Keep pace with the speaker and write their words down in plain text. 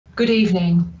Good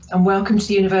evening and welcome to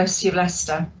the University of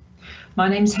Leicester. My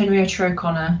name is Henrietta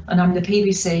O'Connor and I'm the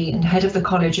PBC and Head of the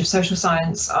College of Social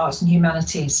Science, Arts and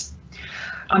Humanities.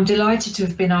 I'm delighted to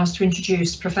have been asked to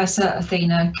introduce Professor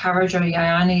Athina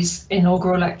Karatzogianni's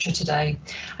inaugural lecture today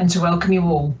and to welcome you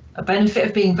all. A benefit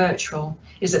of being virtual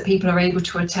is that people are able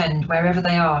to attend wherever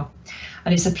they are,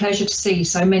 and it's a pleasure to see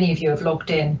so many of you have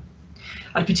logged in.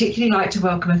 I'd particularly like to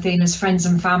welcome Athina's friends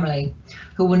and family,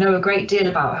 who will know a great deal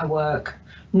about her work,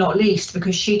 not least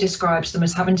because she describes them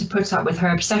as having to put up with her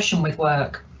obsession with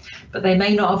work, but they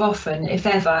may not have often, if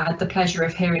ever, had the pleasure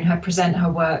of hearing her present her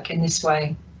work in this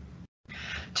way.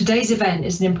 Today's event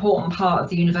is an important part of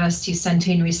the university's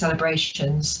centenary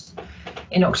celebrations.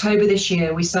 In October this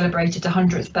year, we celebrated the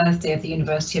 100th birthday of the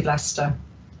University of Leicester.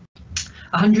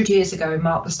 100 years ago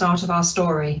marked the start of our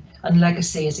story and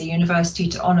legacy as a university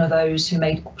to honour those who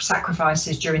made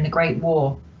sacrifices during the Great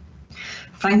War.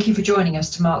 Thank you for joining us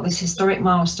to mark this historic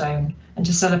milestone and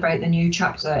to celebrate the new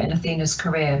chapter in Athina's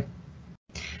career.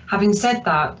 Having said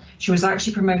that, she was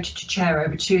actually promoted to chair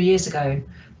over 2 years ago,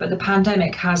 but the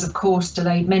pandemic has of course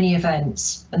delayed many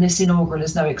events, and this inaugural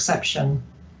is no exception.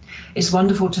 It's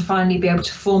wonderful to finally be able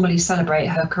to formally celebrate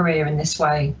her career in this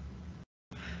way.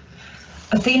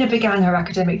 Athina began her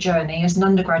academic journey as an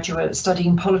undergraduate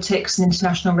studying politics and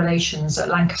international relations at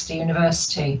Lancaster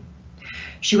University.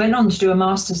 She went on to do a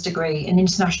master's degree in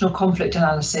international conflict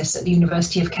analysis at the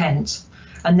University of Kent,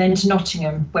 and then to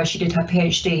Nottingham, where she did her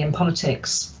PhD in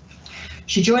politics.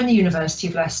 She joined the University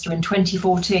of Leicester in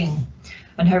 2014,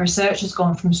 and her research has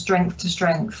gone from strength to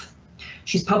strength.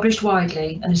 She's published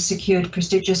widely and has secured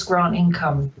prestigious grant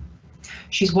income.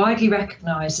 She's widely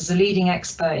recognised as a leading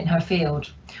expert in her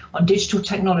field on digital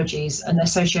technologies and their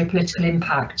socio-political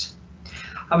impact.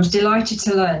 I was delighted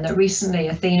to learn that recently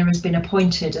Athina has been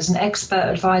appointed as an expert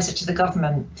advisor to the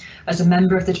government as a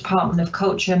member of the Department of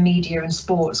Culture, Media and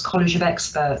Sports College of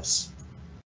Experts.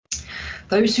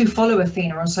 Those who follow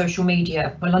Athina on social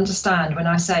media will understand when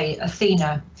I say,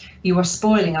 Athina, you are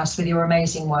spoiling us with your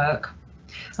amazing work,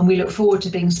 and we look forward to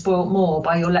being spoilt more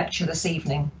by your lecture this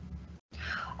evening.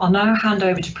 I'll now hand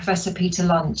over to Professor Peter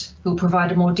Lunt, who will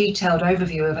provide a more detailed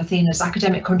overview of Athina's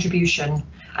academic contribution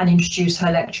and introduce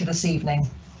her lecture this evening.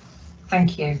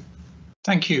 Thank you.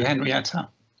 Thank you, Henrietta.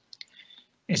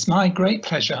 It's my great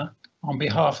pleasure, on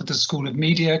behalf of the School of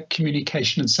Media,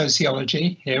 Communication and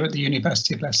Sociology here at the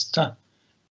University of Leicester,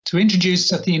 to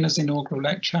introduce Athina's inaugural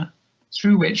lecture,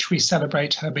 through which we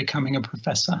celebrate her becoming a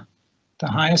professor, the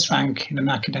highest rank in an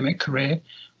academic career,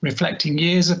 reflecting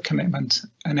years of commitment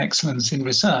and excellence in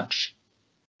research.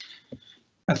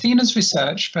 Athina's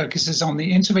research focuses on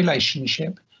the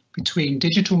interrelationship between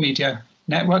digital media,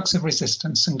 networks of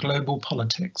resistance and global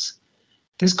politics.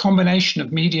 This combination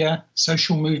of media,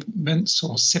 social movements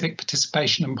or civic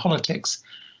participation and politics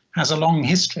has a long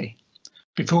history.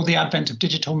 Before the advent of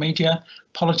digital media,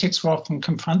 politics were often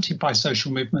confronted by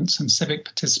social movements and civic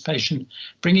participation,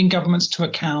 bringing governments to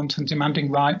account and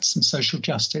demanding rights and social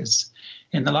justice.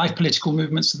 In the life political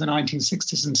movements of the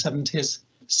 1960s and 70s,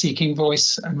 seeking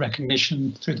voice and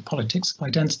recognition through the politics of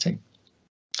identity.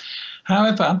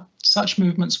 However, such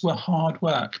movements were hard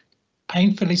work,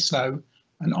 painfully slow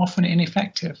and often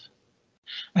ineffective.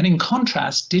 And in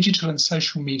contrast, digital and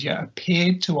social media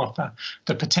appeared to offer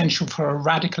the potential for a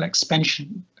radical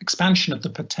expansion of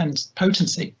the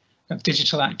potency of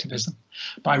digital activism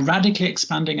by radically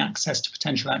expanding access to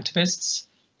potential activists,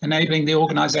 enabling the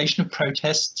organisation of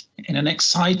protests in an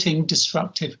exciting,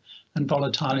 disruptive and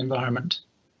volatile environment.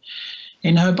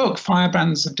 In her book,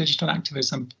 Firebrands of Digital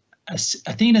Activism,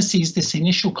 Athina sees this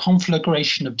initial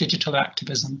conflagration of digital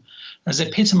activism as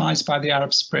epitomised by the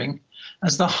Arab Spring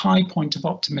as the high point of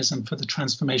optimism for the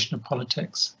transformation of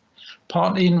politics.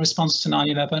 Partly in response to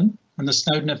 9/11 and the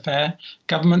Snowden affair,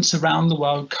 governments around the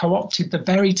world co-opted the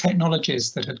very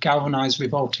technologies that had galvanised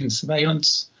revolt in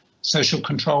surveillance, social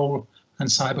control and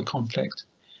cyber conflict.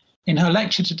 In her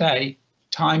lecture today,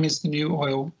 Time is the New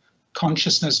Oil,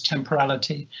 Consciousness,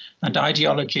 Temporality and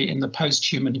Ideology in the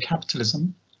Post-Human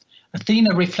Capitalism,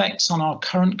 Athina reflects on our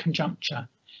current conjuncture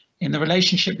in the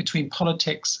relationship between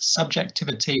politics,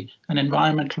 subjectivity and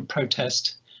environmental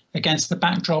protest against the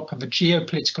backdrop of a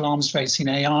geopolitical arms race in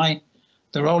AI,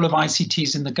 the role of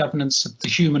ICTs in the governance of the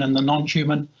human and the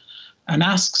non-human, and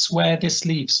asks where this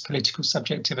leaves political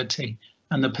subjectivity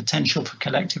and the potential for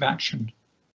collective action.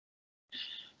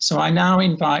 So I now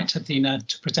invite Athina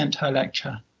to present her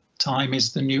lecture, Time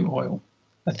is the New Oil.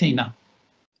 Athina.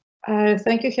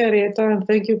 Thank you, Henrietta, and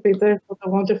thank you, Peter, for the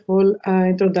wonderful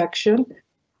introduction.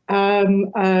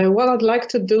 What I'd like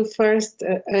to do first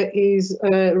is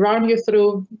run you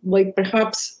through,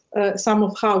 perhaps some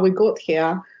of how we got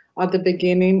here, at the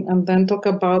beginning, and then talk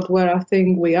about where I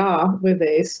think we are with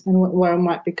this and where we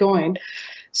might be going.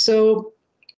 So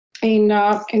in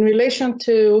relation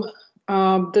to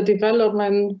the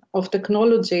development of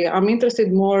technology, I'm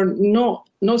interested more not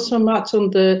so much on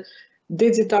the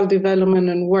digital development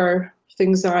and where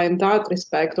things are in that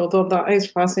respect, although that is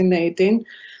fascinating,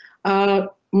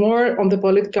 more on the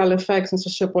political effects and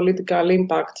socio-political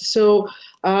impact. So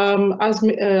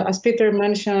as Peter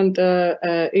mentioned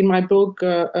in my book,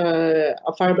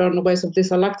 Fireburn Ways of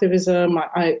Digital Activism,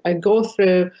 I go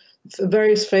through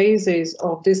various phases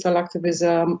of digital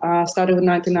activism, started with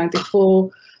 1994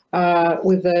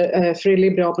 with the Free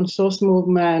Libre open source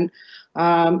movement.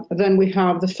 Then we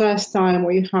have the first time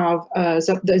we have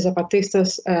the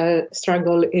Zapatistas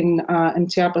struggle in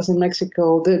Chiapas in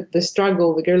Mexico. The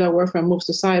struggle, the guerrilla warfare moves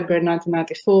to cyber in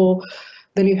 1994.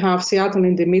 Then you have Seattle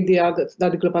in the media,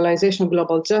 the globalization,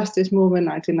 global justice movement,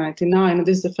 1999. And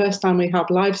this is the first time we have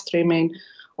live streaming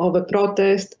of a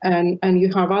protest, and you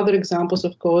have other examples,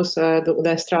 of course, the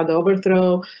Estrada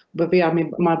overthrow via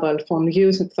mobile phone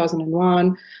use in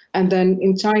 2001. And then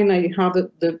in China, you have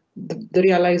the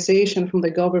realization from the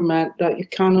government that you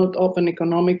cannot open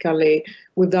economically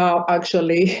without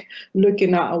actually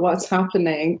looking at what's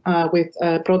happening with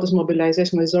protest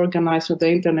mobilization that is organized through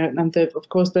the internet. And of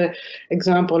course, the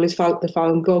example is the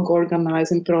Falun Gong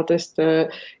organizing protest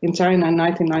in China in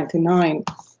 1999.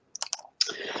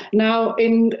 Now,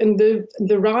 in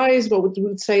the rise, what we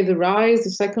would say the rise, the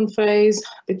second phase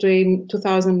between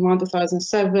 2001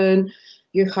 2007,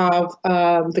 you have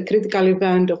the critical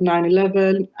event of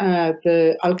 9/11,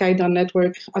 the Al-Qaeda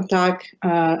network attack,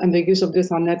 and the use of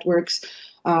digital networks.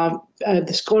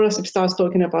 The scholarship starts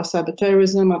talking about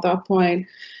cyberterrorism at that point.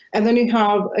 And then you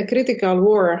have a critical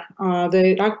war,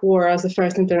 the Iraq War as the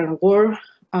first internal war.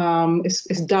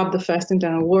 Is dubbed the first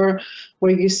internal war,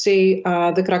 where you see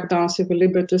the crackdown on civil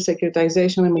liberties,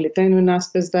 securitization, and military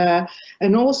aspects there.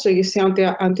 And also you see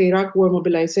anti-Iraq war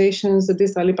mobilizations, the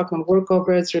digital impact on war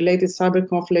coverage, related cyber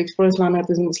conflicts,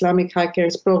 pro-Islamism, Islamic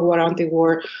hackers, pro-war,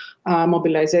 anti-war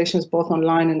mobilizations, both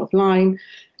online and offline.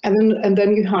 And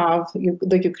then you have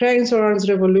the Ukraine's Orange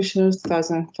Revolutions,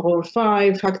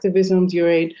 2004-5, activism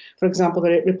during, for example,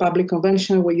 the Republic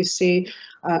Convention, where you see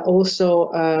also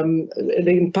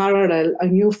in parallel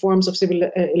new forms of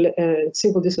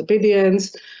civil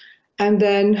disobedience. And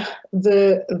then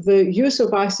the use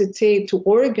of ICT to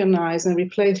organize and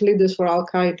replace leaders for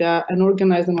Al-Qaeda and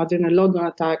organize the Madrid and London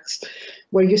attacks,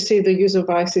 where you see the use of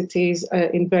ICTs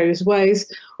in various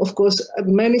ways. Of course,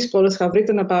 many scholars have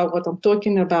written about what I'm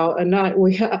talking about, and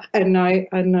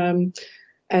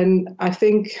I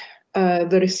think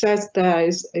the research there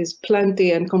is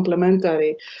plenty and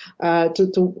complementary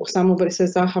to some of the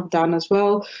research I have done as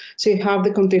well. So you have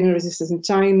the continuing resistance in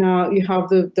China, you have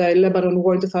the Lebanon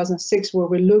War in 2006, where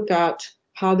we look at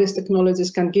how these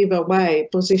technologies can give away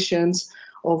positions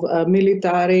of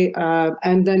military,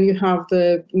 and then you have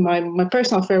my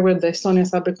personal affair with the Estonian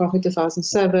cyber conflict in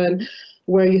 2007,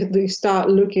 where you start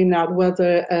looking at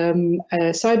whether a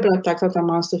cyber attack that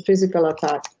amounts to physical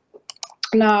attack.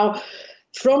 Now,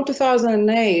 from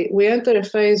 2008, we enter a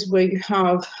phase where you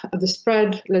have the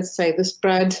spread, let's say the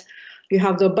spread. You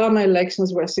have the Obama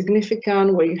elections were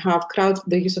significant, where you have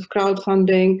the use of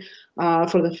crowdfunding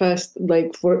for the first,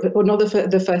 not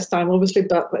the first time, obviously,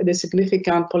 but the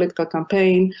significant political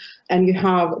campaign. And you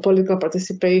have political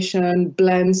participation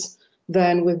blends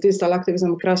then with digital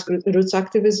activism, grassroots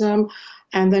activism.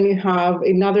 And then you have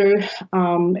in other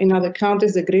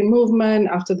countries, the Green Movement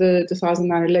after the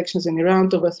 2009 elections in Iran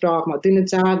to overthrow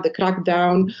Ahmadinejad, the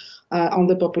crackdown on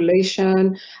the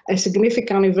population, a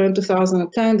significant event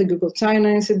 2010, the Google China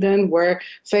incident, where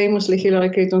famously Hillary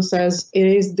Clinton says it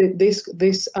is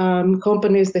these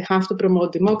companies, they have to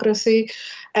promote democracy.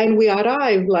 And we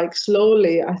arrive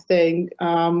slowly, I think,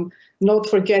 not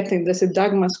forgetting the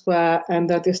Syntagma Square and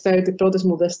that the austerity protest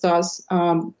movement starts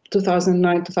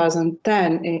 2009,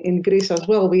 2010 in Greece as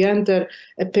well. We enter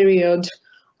a period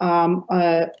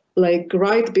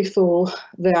right before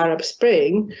the Arab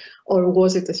Spring, or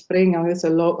was it a spring? I mean, it's a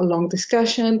long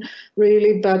discussion,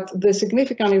 really. But the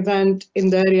significant event in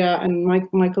the area and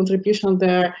my contribution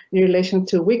there in relation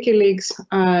to WikiLeaks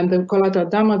and the collateral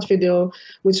damage video,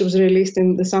 which was released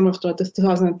in the summer of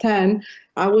 2010.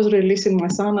 I was releasing my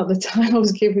son at the time. I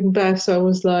was giving birth, so I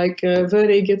was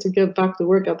very eager to get back to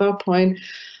work at that point.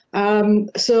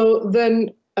 So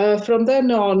then from then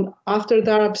on, after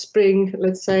the Arab Spring,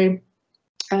 let's say,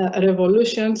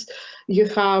 revolutions, you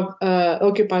have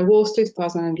Occupy Wall Street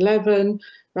 2011,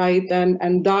 right?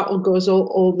 And that goes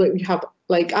all you have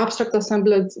abstract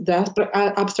assemblage,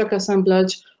 the abstract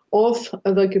assemblage of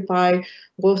the Occupy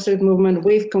Wall Street movement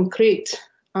with concrete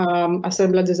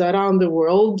assemblages around the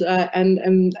world,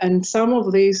 and some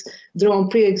of these draw on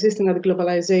pre-existing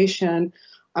globalization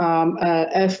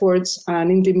efforts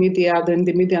and the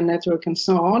Indymedia network and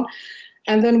so on.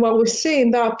 And then what we see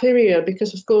in that period,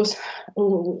 because of course,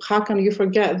 how can you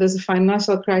forget, there's a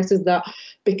financial crisis that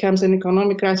becomes an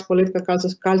economic crisis, political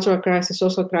crisis, cultural crisis,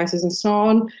 social crisis, and so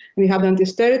on. And you have the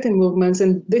anti-austerity movements,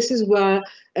 and this is where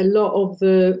a lot of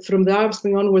from the Arab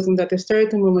Spring onwards in the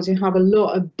anti-austerity movements, you have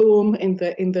a boom in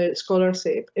the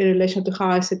scholarship in relation to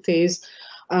how ICTs.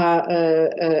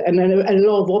 And a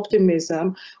lot of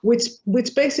optimism, which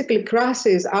basically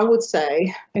crashes, I would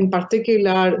say, in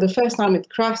particular, the first time it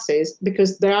crashes,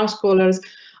 because there are scholars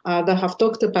that have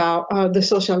talked about the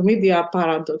social media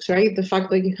paradox, right? The fact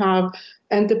that you have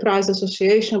enterprise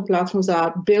association platforms that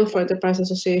are built for enterprise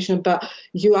association, but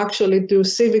you actually do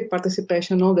civic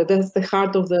participation. All that's the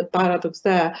heart of the paradox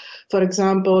there. For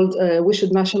example, we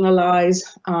should nationalize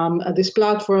these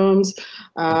platforms.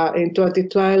 In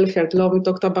 2012, Hertlovin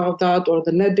talked about that, or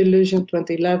the Net Delusion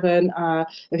 2011,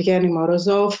 Evgeny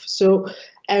Morozov. So,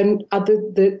 and at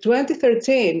the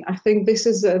 2013, I think this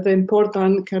is the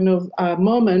important kind of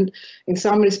moment in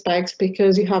some respects,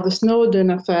 because you have the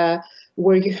Snowden affair,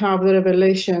 where you have the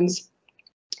revelations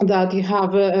that you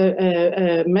have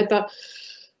a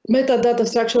metadata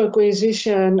structural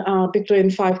acquisition between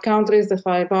 5 countries, the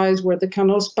Five Eyes, where they can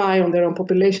all spy on their own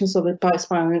populations, so they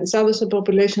spy on the other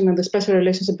population, and the special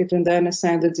relationship between the NSA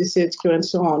and the GCHQ and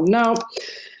so on. Now,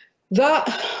 that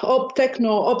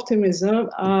techno-optimism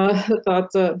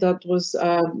that was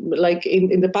like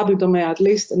in the public domain, at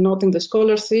least, not in the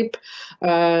scholarship,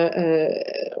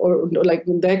 or like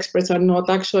the experts are not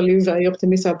actually very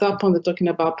optimistic at that point. They're talking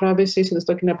about privacy, so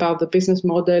they're talking about the business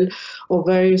model of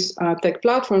various tech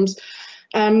platforms.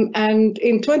 And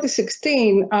in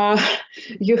 2016,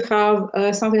 you have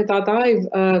something that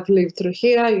I've lived through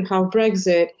here. You have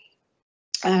Brexit.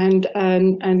 And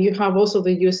you have also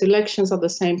the US elections at the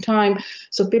same time.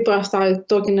 So people are started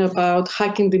talking about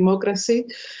hacking democracy,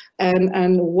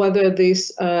 and whether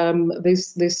these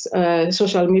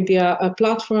social media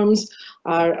platforms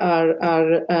are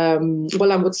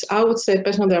well, I would say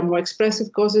personally there are more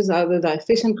expressive causes, other than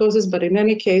efficient causes. But in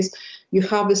any case, you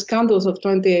have the scandals of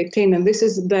 2018, and this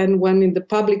is then when in the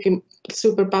public,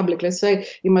 super public, let's say,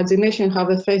 imagination, you have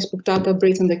the Facebook data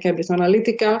breach and the Cambridge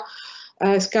Analytica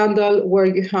scandal, where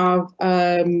you have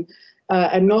an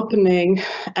opening,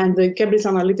 and the Cambridge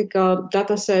Analytica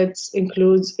data sets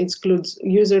includes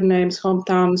usernames,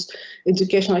 hometowns,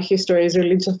 educational histories,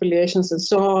 religious affiliations, and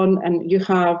so on. And you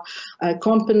have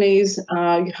companies,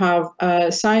 you have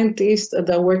scientists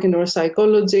that work in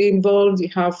neuropsychology involved. You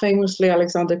have famously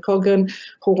Alexander Kogan,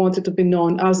 who wanted to be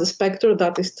known as the Spectre.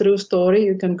 That is true story.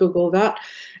 You can Google that.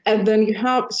 And then you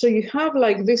have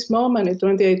like this moment in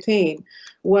 2018,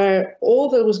 where all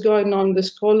that was going on in the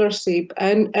scholarship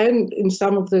and in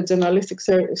some of the journalistic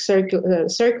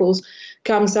circles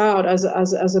comes out as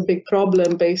a big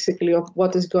problem, basically, of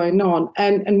what is going on.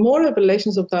 And more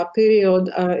revelations of that period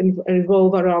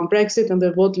revolve around Brexit and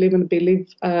the Vote, Leave and Believe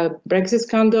Brexit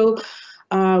scandal,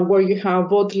 where you have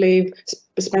Vote, Leave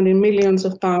spending millions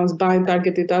of pounds buying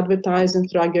targeted advertising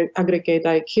through Aggregate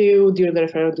IQ during the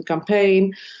referendum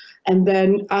campaign. And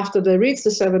then after they reach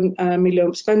the 7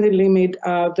 million spending limit,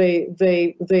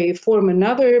 they form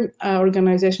another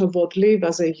organization, Vote Leave,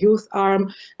 as a youth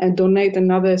arm, and donate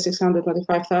another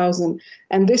 625,000.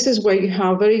 And this is where you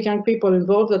have very young people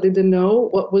involved that didn't know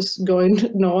what was going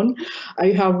on.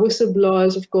 You have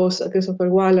whistleblowers, of course, Christopher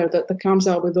Weiler, that comes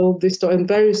out with all this story, and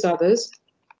various others.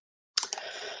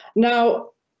 Now,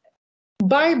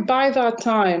 by that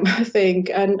time, I think,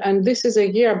 and this is a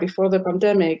year before the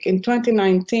pandemic, in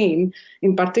 2019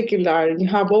 in particular, you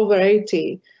have over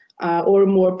 80 or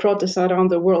more protests around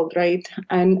the world, right?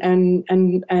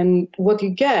 And what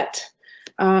you get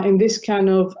in this kind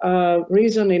of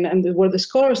reasoning, and where the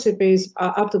scholarship is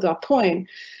up to that point,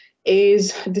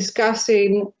 is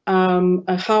discussing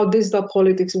how digital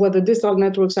politics, whether digital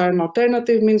networks are an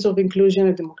alternative means of inclusion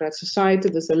in a democratic society.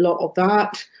 There's a lot of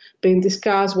that being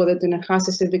discussed, whether it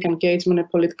enhances civic engagement and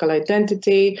political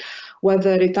identity,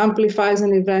 whether it amplifies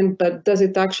an event, but does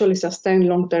it actually sustain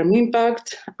long-term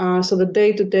impact? So the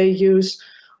day-to-day use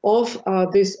of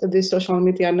these social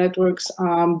media networks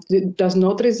does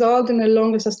not result in a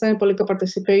long and sustained political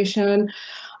participation.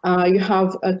 You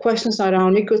have questions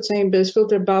around echo chambers,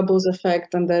 filter bubbles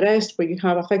effect, and the rest, where you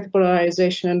have affective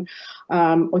polarization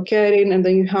occurring, and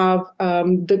then you have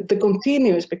the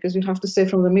continuous, because you have to say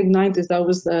from the mid-90s, that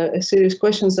was a serious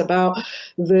questions about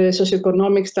the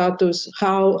socioeconomic status,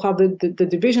 how the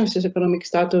division of socioeconomic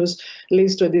status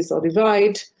leads to a digital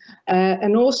divide.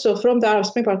 And also from the Arab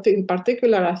Spring in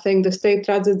particular, I think the state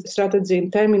strategy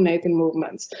in terminating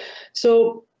movements.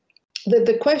 So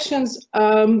the questions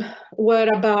were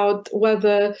about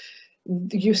whether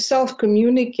you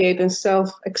self-communicate and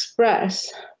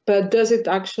self-express, but does it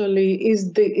actually,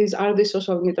 are these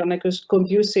social media networks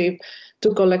conducive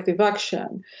to collective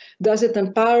action? Does it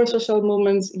empower social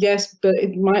movements? Yes, but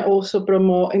it might also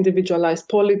promote individualized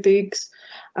politics,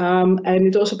 and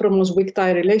it also promotes weak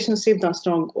tie relationships than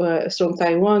strong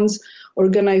tie ones.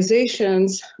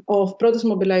 Organizations of protest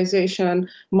mobilization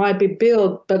might be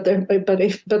built, but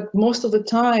most of the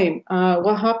time,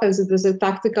 what happens is there's a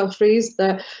tactical freeze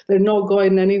that they're not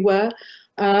going anywhere.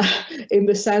 In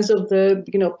the sense of the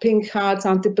pink hats,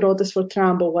 anti-protest for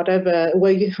Trump or whatever,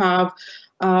 where you have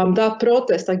that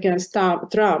protest against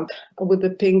Trump with the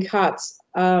pink hats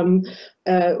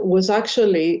was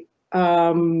actually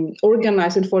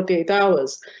organized in 48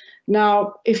 hours.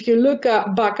 Now, if you look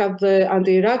back at the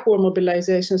anti-Iraq war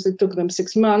mobilizations, it took them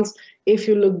 6 months. If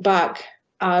you look back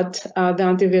at the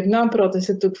anti-Vietnam protests,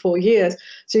 it took 4 years.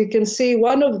 So you can see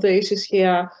one of the issues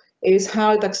here is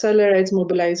how it accelerates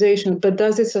mobilization, but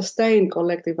does it sustain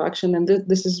collective action? And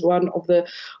this is one of the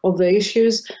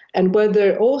issues, and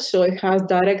whether also it has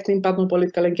direct impact on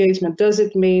political engagement. Does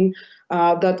it mean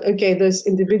that, okay, there's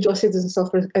individual citizen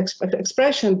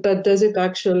self-expression, but does it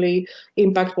actually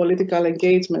impact political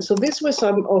engagement? So these were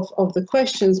some of the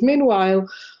questions. Meanwhile,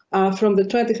 from the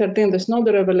 2013, there's not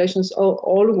the revelations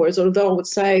onwards, although I would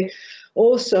say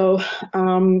also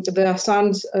the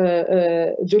Assange,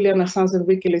 Julian Assange and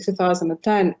WikiLeaks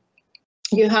 2010,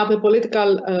 you have a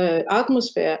political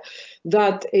atmosphere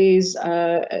that is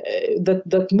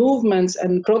that movements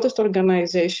and protest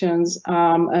organizations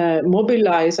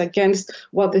mobilize against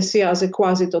what they see as a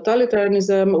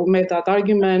quasi-totalitarianism. We made that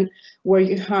argument where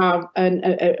you have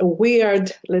a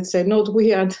weird, let's say not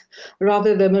weird,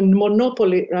 rather than a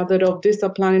monopoly rather of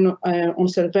digital planning on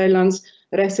surveillance,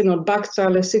 resting on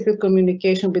backchannel, secret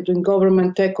communication between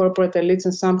government, tech, corporate elites,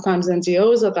 and sometimes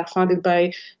NGOs that are funded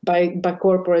by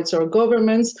corporates or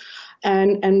governments.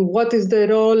 And what is the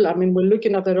role? I mean, we're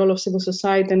looking at the role of civil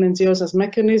society and NGOs as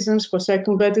mechanisms for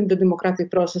circumventing the democratic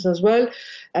process as well,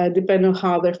 depending on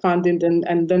how they're funded,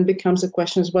 and then becomes the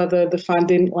question whether the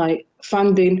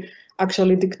funding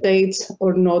actually dictates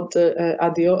or not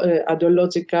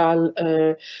ideological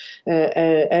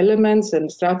elements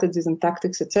and strategies and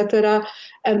tactics, etc.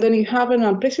 And then you have an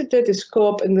unprecedented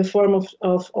scope in the form of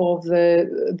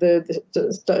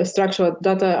the structural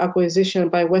data acquisition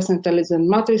by Western intelligence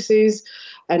matrices,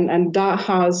 and that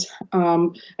has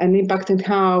an impact in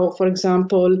how, for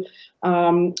example,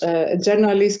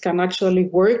 journalists can actually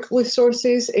work with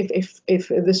sources if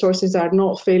the sources are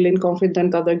not feeling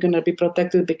confident that they're going to be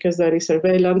protected because there is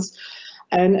surveillance,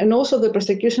 and also the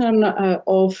persecution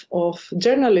of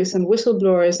journalists and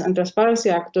whistleblowers and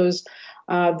transparency actors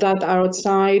that are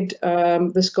outside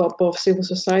the scope of civil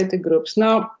society groups.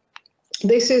 Now,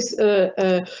 this is,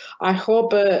 I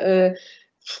hope,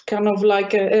 kind of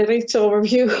like a rich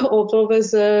overview, although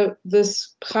there's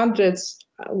hundreds,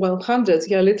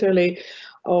 yeah, literally,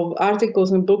 of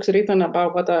articles and books written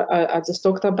about what I just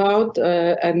talked about,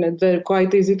 and they're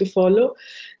quite easy to follow.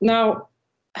 Now,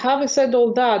 having said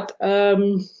all that,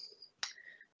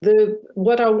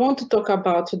 what I want to talk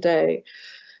about today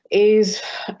is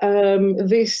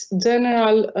this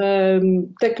general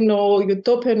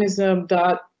techno-utopianism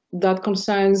that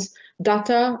concerns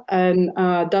data and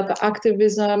data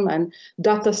activism and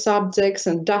data subjects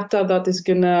and data that is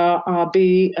going to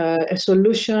be a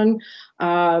solution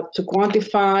to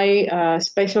quantify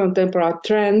spatial and temporal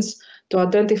trends, to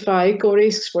identify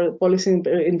eco-risks for policy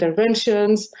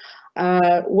interventions.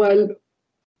 Well,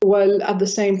 at the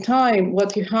same time,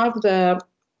 what you have there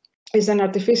is an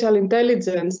artificial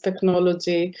intelligence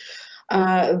technology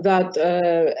that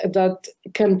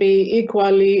can be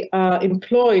equally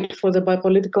employed for the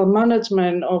biopolitical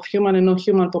management of human and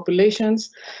non-human populations.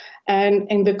 And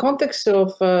in the context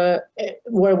of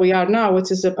where we are now,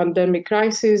 which is a pandemic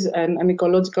crisis and an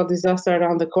ecological disaster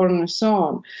around the corner and so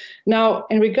on. Now,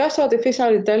 in regards to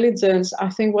artificial intelligence, I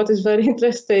think what is very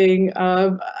interesting,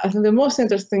 I think the most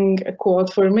interesting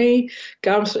quote for me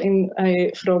comes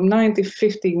from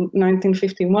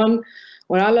 1951,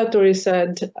 where Alatorre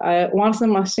said, once the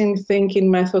machine thinking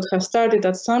method has started,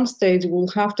 at some stage we'll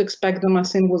have to expect the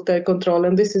machine will take control.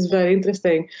 And this is very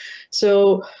interesting.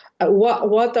 So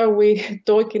what are we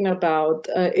talking about?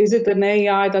 Is it an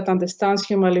AI that understands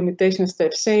human limitations,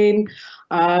 steps in?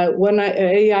 When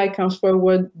AI comes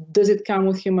forward, does it come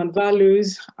with human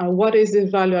values? What is this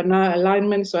value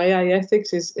alignment? So AI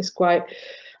ethics is quite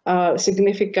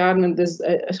significant, and there's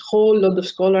a whole lot of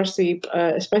scholarship,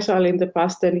 especially in the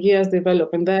past 10 years,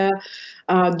 developing there.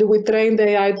 Do we train the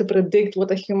AI to predict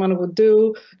what a human would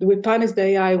do? Do we punish the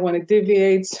AI when it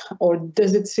deviates, or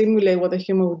does it simulate what a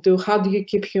human would do? How do you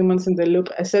keep humans in the loop,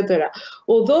 etc.?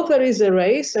 Although there is a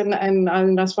race,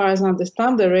 and as far as I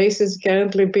understand, the race is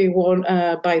currently being won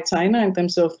by China in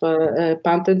terms of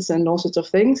patents and all sorts of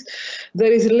things,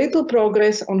 there is little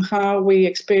progress on how we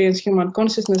experience human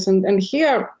consciousness. And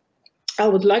here, I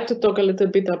would like to talk a little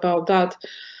bit about that.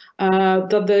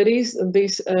 That there is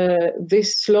this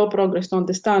slow progress to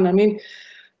understand. I mean,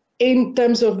 in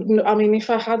terms of, I mean, if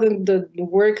I hadn't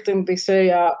worked in this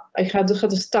area, I had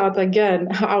to start again,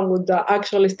 I would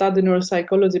actually study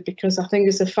neuropsychology, because I think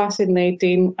it's a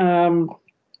fascinating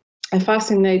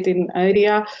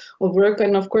area of work,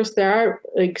 and of course there are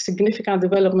significant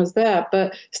developments there,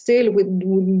 but still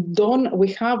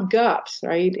we have gaps,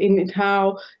 right, in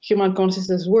how human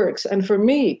consciousness works. And for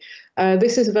me,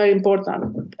 this is very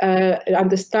important,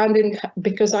 understanding,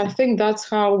 because I think that's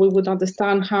how we would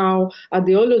understand how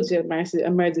ideology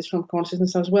emerges from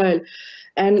consciousness as well.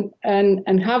 And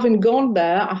having gone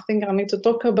there, I think I need to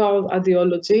talk about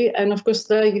ideology. And of course,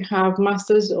 there you have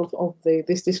masters of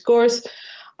this discourse.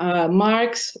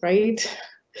 Marx, right?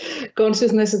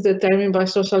 Consciousness is determined by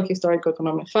social, historical,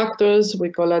 economic factors. We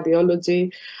call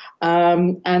ideology,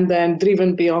 and then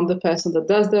driven beyond the person that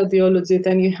does the ideology.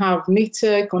 Then you have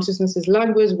Nietzsche, consciousness is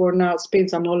language, worn out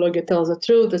speech and no longer tells the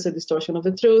truth. There's a distortion of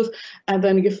the truth. And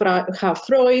then you have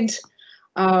Freud.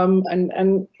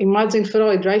 And imagine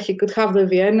Freud, right? He could have the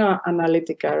Vienna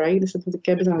Analytica, right? The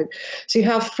capitalism. So you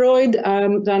have Freud,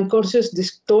 then consciousness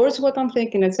distorts what I'm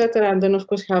thinking, etc. And then, of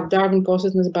course, you have Darwin,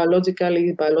 consciousness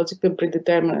biologically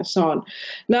predetermined, and so on.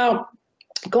 Now,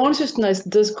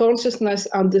 does consciousness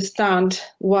understand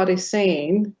what it's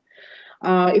saying?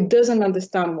 It doesn't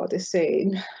understand what it's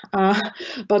saying,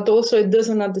 but also it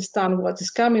doesn't understand what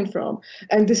it's coming from.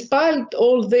 And despite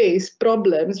all these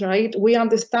problems, right, we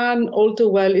understand all too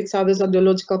well each other's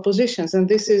ideological positions. And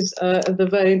this is the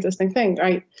very interesting thing,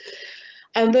 right?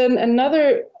 And then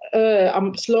another,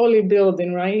 I'm slowly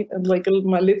building, right? Like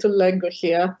my little Lego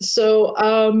here. So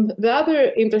the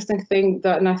other interesting thing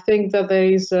and I think that there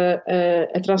is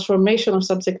a transformation of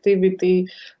subjectivity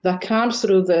that comes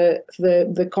through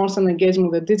the constant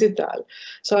engagement with the digital.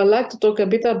 So I'd like to talk a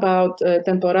bit about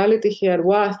temporality here,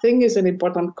 what I think is an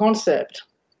important concept.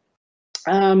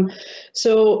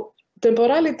 So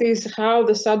temporality is how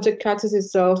the subject catches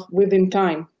itself within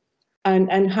time.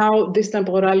 And how this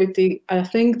temporality, I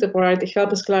think temporality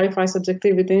helps us clarify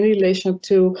subjectivity in relation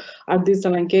to our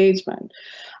digital engagement.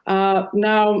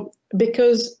 Now,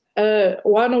 because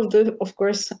one of the, of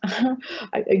course,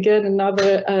 again,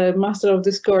 another master of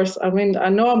discourse, I mean, I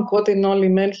know I'm quoting only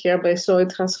men here, but so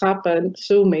it has happened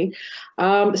to me.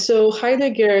 So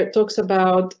Heidegger talks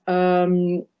about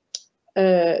the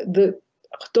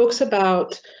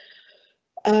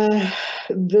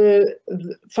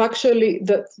factually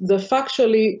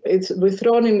it's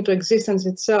withdrawn into existence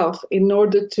itself in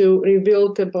order to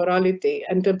reveal temporality,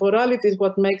 and temporality is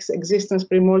what makes existence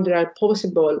primordial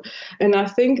possible. And I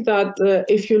think that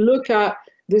if you look at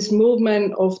this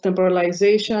movement of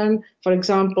temporalization, for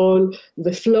example,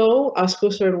 the flow, as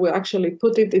Husserl will actually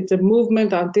put it, it's a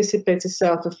movement that anticipates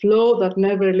itself, a flow that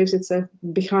never leaves itself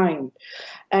behind.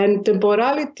 And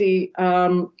temporality,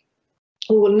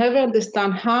 we will never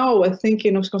understand how a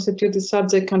thinking of constituted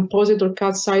subject can posit or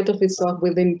catch sight of itself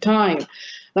within time.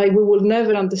 Like, we will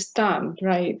never understand,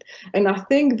 right? And I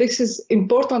think this is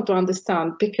important to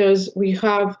understand, because we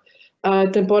have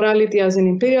temporality as an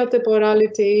imperial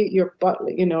temporality. You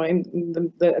know,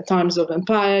 in the times of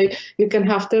empire, you can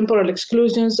have temporal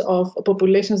exclusions of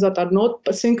populations that are not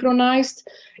synchronized.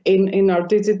 In our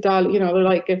digital, you know,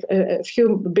 like a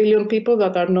few billion people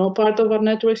that are not part of our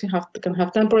networks, you can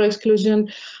have temporal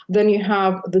exclusion. Then you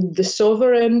have the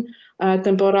sovereign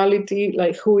temporality,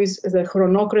 like who is the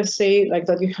chronocracy, like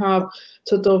that you have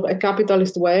sort of a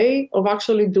capitalist way of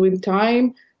actually doing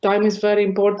time. Time is very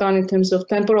important in terms of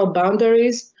temporal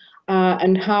boundaries.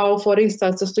 And how, for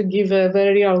instance, just to give a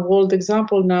very real world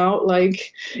example now,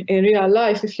 like in real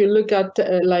life, if you look at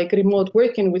like remote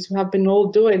working, which we have been all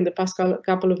doing the past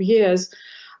couple of years,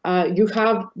 you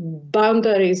have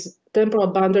boundaries, temporal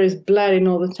boundaries blurring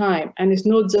all the time. And it's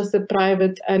not just the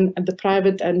private and the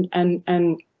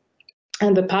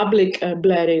public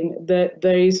blurring.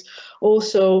 There is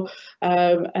also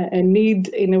a need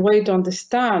in a way to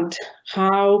understand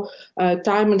how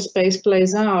time and space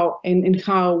plays out in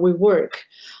how we work.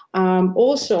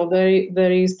 Also,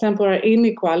 there is temporal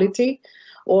inequality.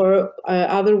 or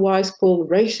otherwise called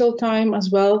racial time as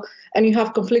well. And you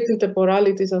have conflicting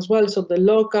temporalities as well. So the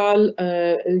local,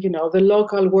 the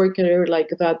local worker like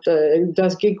that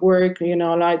does gig work,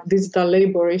 like digital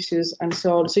labor issues and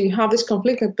so on. So you have this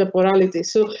conflicting temporality.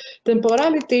 So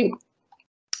temporality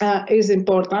is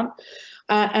important.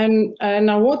 And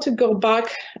I want to go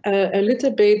back a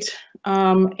little bit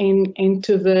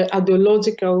into the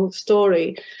ideological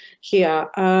story here.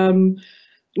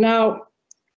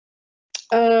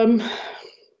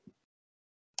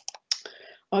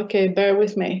 Okay, bear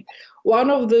with me. One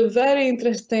of the very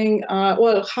interesting,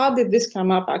 well, how did this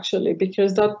come up actually?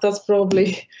 Because that's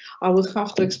probably, I would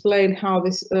have to explain how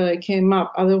this came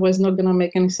up, otherwise not gonna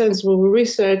make any sense. We were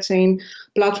researching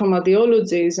platform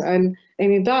ideologies, and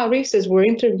in that research, we're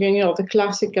interviewing, the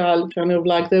classical kind of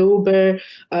like the Uber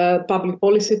public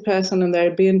policy person and the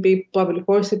Airbnb public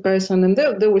policy person, and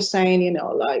they were saying, they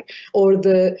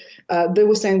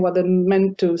were saying what they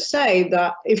meant to say,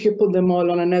 that if you put them all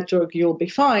on a network, you'll be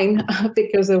fine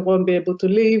because they won't be able to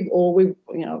leave, or the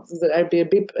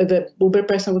Airbnb, the Uber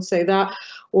person would say that,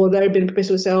 or the Airbnb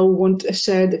person would say, oh, we want a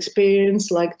shared experience,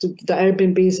 like the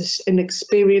Airbnb is an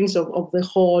experience of the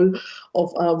whole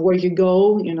of where you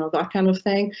go, that kind of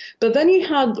thing. But then you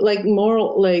had like more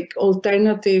like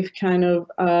alternative kind of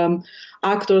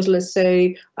actors, let's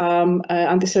say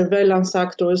anti-surveillance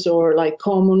actors, or like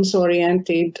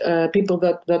commons-oriented people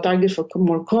that argue for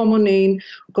more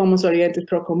commons-oriented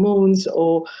pro-communes,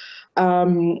 or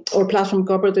platform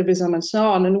cooperativism and so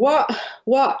on. And what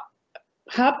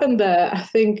happened there, I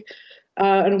think,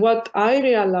 and what I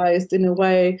realized in a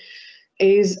way,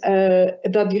 is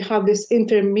that you have this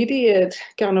intermediate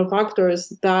kind of actors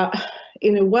that,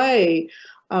 in a way,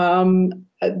 the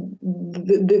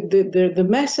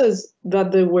message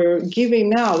that they were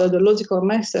giving out, the logical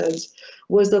message,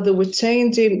 was that they were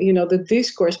changing, the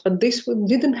discourse, but this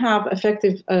didn't have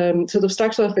effective sort of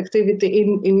structural effectivity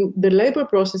in the labor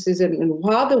processes and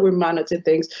how they were managing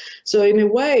things. So in a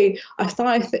way, I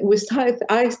started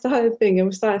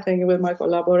thinking with my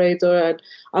collaborator and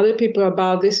other people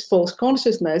about this false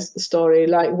consciousness story,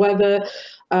 like whether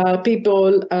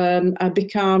people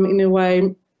become, in a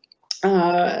way,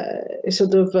 they're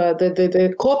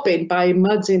coping by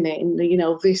imagining,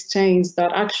 this change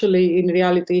that actually in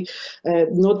reality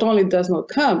not only does not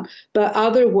come, but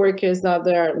other workers that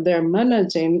they're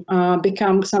managing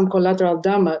become some collateral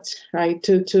damage, right,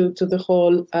 to the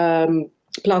whole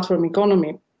platform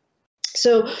economy.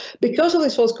 So because of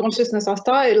this false consciousness, I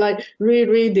started like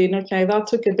rereading. Okay, that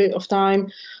took a bit of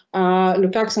time.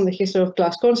 Lukács and the history of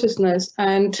class consciousness,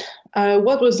 and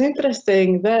what was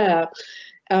interesting there.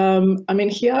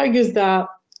 He argues that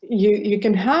you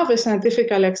can have a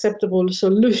scientifically acceptable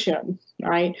solution,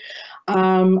 right?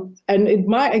 And it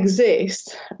might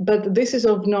exist, but this is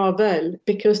of no avail,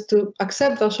 because to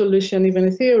accept that solution, even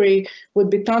in theory, would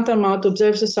be tantamount to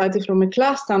observe society from a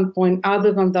class standpoint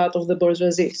other than that of the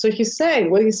bourgeoisie. So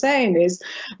what he's saying is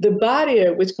the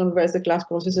barrier which converts the class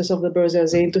consciousness of the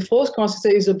bourgeoisie into false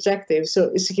consciousness is objective.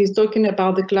 So he's talking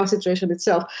about the class situation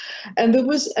itself. And there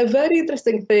was a very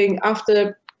interesting thing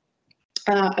after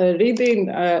reading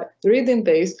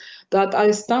this that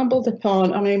I stumbled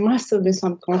upon. It must have been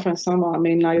some conference somewhere.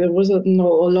 There was a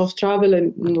lot of travel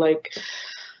and like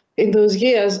in those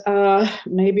years.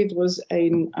 Maybe it was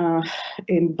in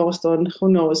Boston.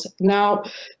 Who knows? Now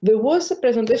there was a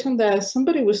presentation there.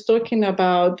 Somebody was talking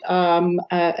about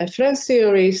a French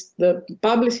theorist that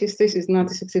published his thesis in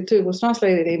 1962. It was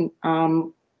translated in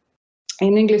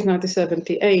English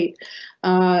 1978,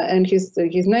 and his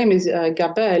name is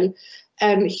Gabel.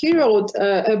 And he wrote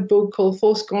a book called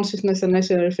False Consciousness and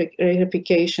National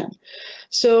Reification.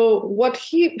 So what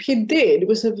he did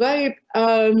was a very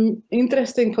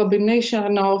interesting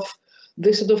combination of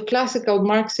the sort of classical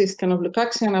Marxist kind of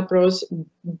Lukácsian approach,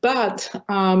 but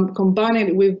combine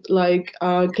it with like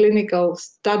clinical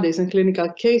studies and clinical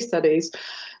case studies.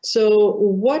 So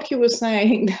what he was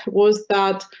saying was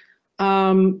that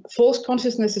false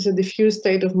consciousness is a diffuse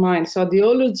state of mind. So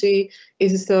ideology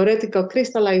is a theoretical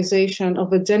crystallization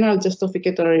of a general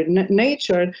justificatory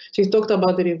nature. So he talked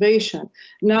about derivation.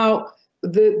 Now,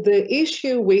 the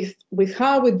issue with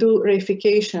how we do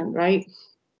reification, right,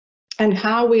 and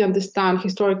how we understand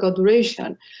historical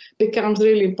duration becomes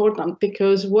really important,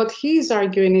 because what he's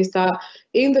arguing is that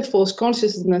in the false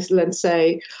consciousness, let's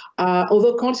say,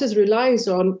 although consciousness relies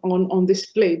on the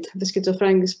split, the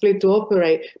schizophrenic split to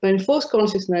operate, but in false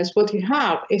consciousness, what you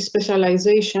have is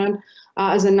specialization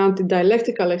as an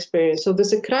anti-dialectical experience. So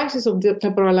there's a crisis of the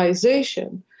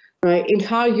temporalization, right, in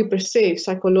how you perceive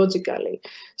psychologically.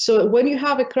 So when you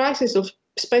have a crisis of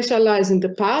specializing the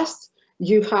past,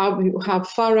 you have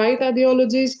far-right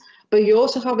ideologies, but you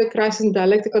also have a crisis in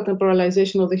dialectical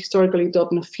temporalization of the historical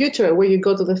utopian future, where you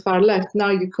go to the far left. Now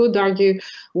you could argue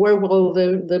where will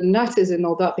the Nazis and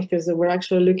all that, because they were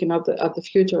actually looking at the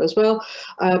future as well.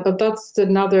 But that's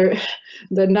another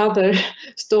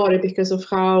story, because of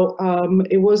how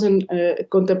it wasn't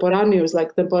contemporaneous,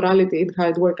 like temporality, and how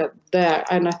it worked there.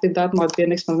 And I think that might be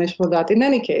an explanation for that. In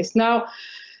any case, now,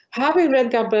 having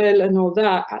read Gabel and all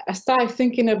that, I started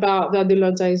thinking about the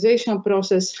ideologization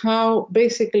process, how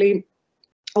basically,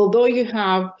 although you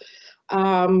have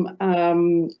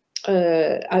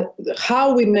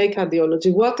how we make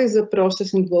ideology, what is the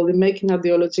process involved in making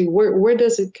ideology, where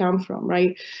does it come from,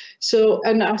 right? So,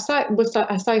 and I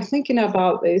started thinking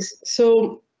about this.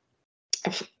 So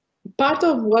part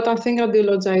of what I think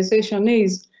ideologization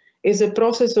is a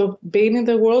process of being in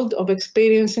the world, of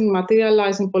experiencing,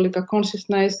 materializing political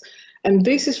consciousness, and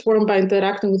this is formed by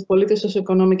interacting with political,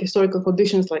 socioeconomic, historical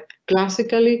conditions, like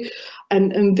classically,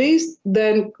 and this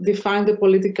then define the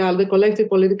collective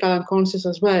political unconscious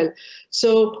as well.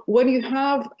 So when you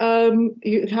have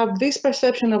this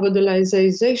perception of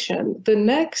idealization, the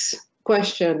next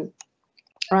question,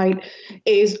 right,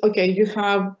 is, okay, you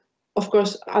have, of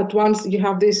course, at once you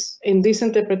have this, in this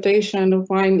interpretation of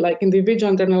why, like,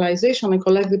 individual internalization and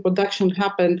collective production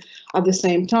happen at the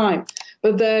same time.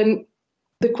 But then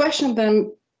the question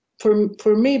then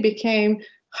for me became,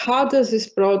 how does this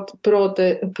process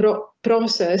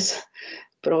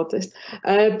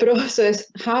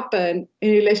happen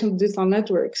in relation to digital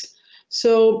networks?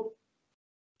 So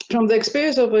from the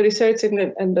experience of researching,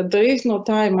 and there is no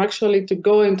time actually to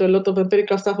go into a lot of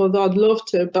empirical stuff, although I'd love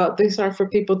to, but these are for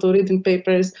people to read in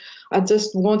papers. I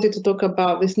just wanted to talk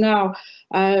about this now.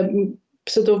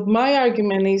 Sort of my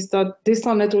argument is that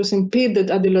digital networks impede the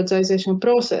ideologization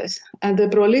process, and they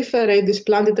proliferate this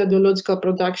planned ideological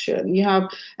production. You have,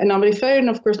 and I'm referring,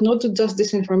 of course, not to just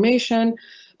disinformation,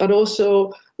 but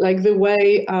also like the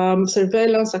way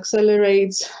surveillance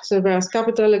accelerates, surveillance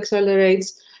capital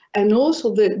accelerates, and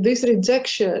also this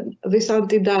rejection, this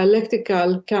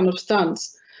anti-dialectical kind of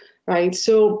stance, right?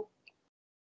 So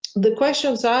the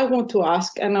questions I want to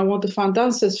ask, and I want to find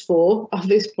answers for at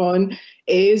this point,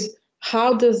 is,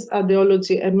 how does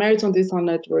ideology emerge on digital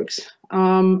networks?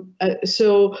 And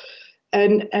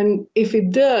if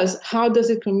it does, how does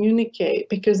it communicate?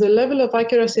 Because the level of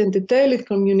accuracy and detail it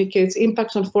communicates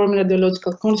impacts on forming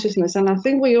ideological consciousness. And I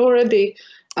think we already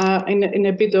in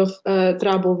a bit of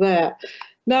trouble there.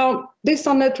 Now,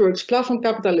 digital networks, platform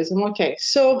capitalism. Okay,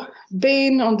 so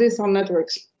being on digital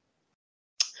networks.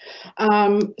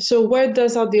 So where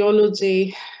does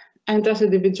ideology and thus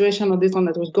individuation of digital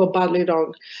networks go badly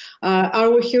wrong?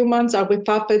 Are we humans? Are we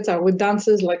puppets? Are we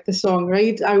dancers, like the song,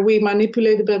 right? Are we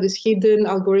manipulated by these hidden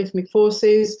algorithmic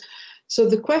forces? So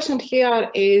the question here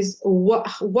is,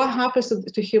 what happens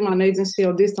to human agency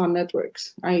on digital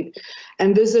networks, right?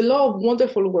 And there's a lot of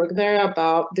wonderful work there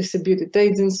about distributed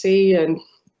agency and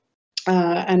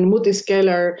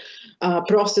multi-scalar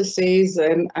processes,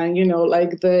 and you know,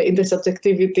 like the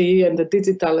intersubjectivity and the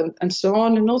digital and so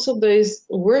on. And also there is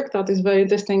work that is very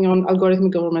interesting on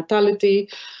algorithmic governmentality,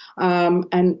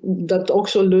 and that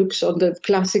also looks on the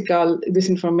classical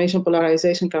disinformation,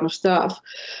 polarization kind of stuff.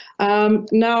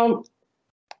 Now,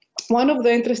 one of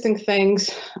the interesting things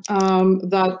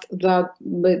that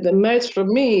emerged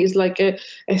from me is like a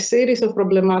series of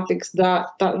problematics that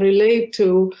relate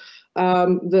to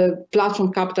the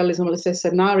platform capitalism, let's say,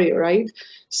 scenario, right?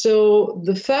 So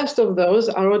the first of those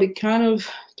I already kind of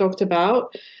talked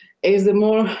about, is the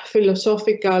more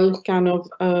philosophical kind of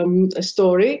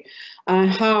story,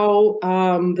 how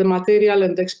the material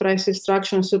and the expressive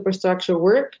structure and superstructure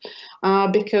work,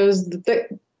 because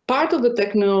part of the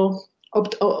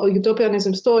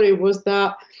techno-utopianism story was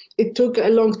that it took a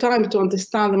long time to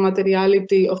understand the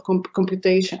materiality of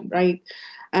computation, right?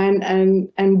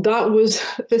 And that was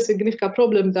the significant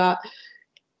problem, that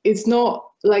it's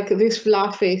not like this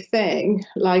fluffy thing,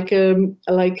 like a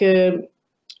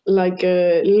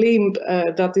limb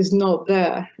that is not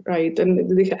there, right? And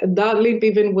that limb,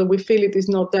 even when we feel it is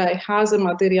not there, it has a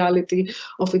materiality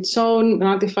of its own.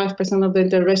 95% of the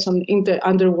intervention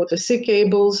underwater sea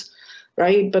cables,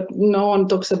 right? But no one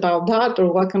talks about that,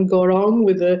 or what can go wrong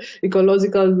with the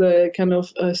ecological kind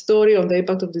of story on the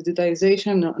impact of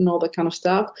digitization and all that kind of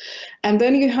stuff. And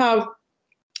then you have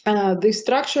the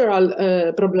structural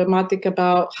problematic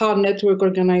about how network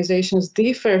organizations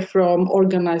differ from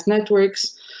organized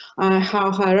networks,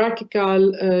 how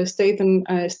hierarchical state and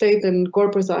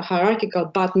corporates are hierarchical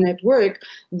but network,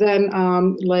 then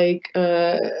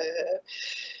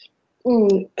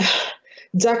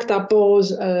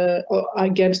juxtapose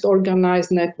against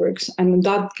organized networks, and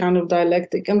that kind of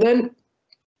dialectic. And then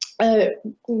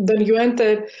then you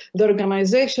enter the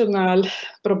organizational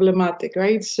problematic,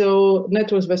 right? So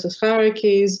networks versus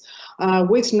hierarchies,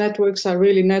 which networks are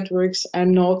really networks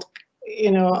and not,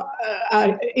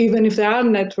 even if they are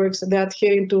networks, they're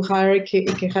adhering to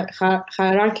hierarchical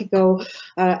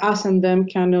us and them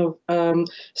kind of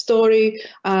story.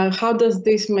 How does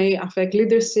this may affect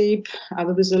leadership?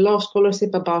 There's a lot of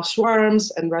scholarship about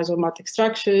swarms and rhizomatic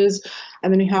structures.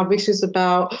 And then you have issues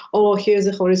about, oh, here's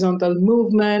a horizontal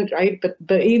movement, right? But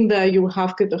in there you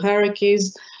have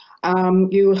hierarchies.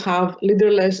 You will have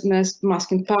leaderlessness,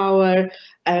 masking power,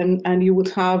 and you would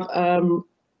have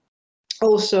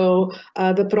also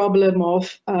the problem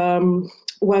of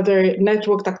whether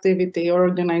networked activity or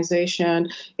organization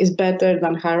is better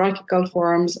than hierarchical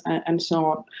forms, and so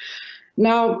on.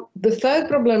 Now, the third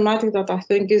problematic that I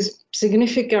think is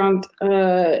significant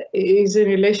is in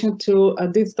relation to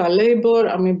digital labor,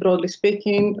 I mean, broadly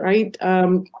speaking, right,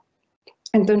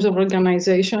 in terms of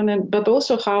organization, but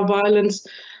also how violence,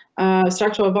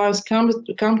 structural violence come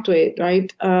to it,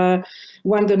 right?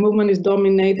 When the movement is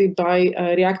dominated by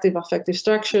reactive affective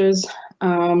structures,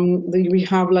 we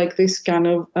have like this kind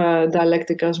of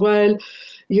dialectic as well.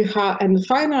 You have, and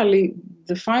finally,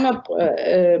 the final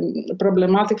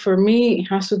problematic for me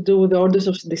has to do with the orders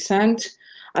of descent,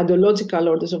 ideological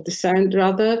orders of descent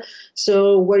rather.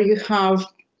 So where you have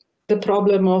the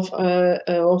problem of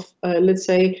let's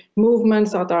say,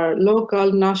 movements that are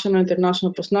local, national,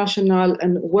 international, post-national,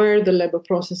 and where the labor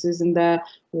process is in there,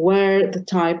 where the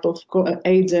type of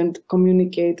agent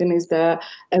communicating is there,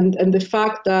 and the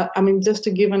fact that, I mean, just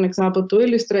to give an example to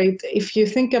illustrate, if you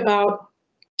think about,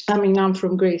 I mean, I'm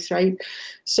from Greece, right?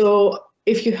 So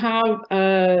if you have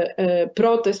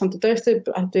protests,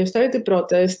 anti-austerity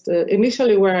protests,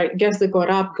 initially were against the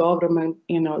corrupt government,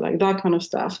 like that kind of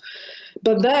stuff.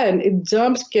 But then it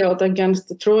jump scaled against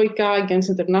the Troika, against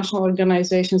international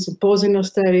organizations imposing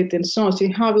austerity and so on. So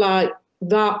you have like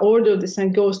that order of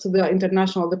descent goes to the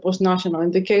international, the post-national.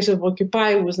 In the case of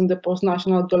Occupy, it was in the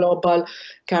post-national global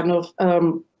kind of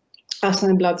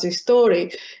assemblage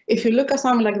story. If you look at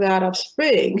something like the Arab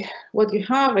Spring, what you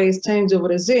have is change of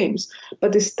regimes,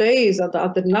 but it stays at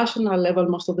the national level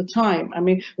most of the time. I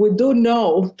mean, we do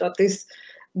know that these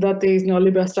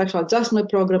neoliberal structural adjustment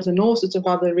programs and all sorts of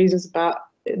other reasons about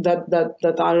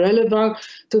that are relevant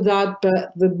to that,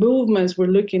 but the movements we're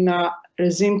looking at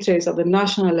regime change at the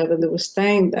national level, they were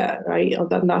staying there, right, at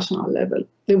that national level.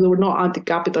 They were not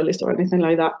anti-capitalist or anything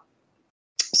like that.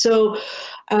 So,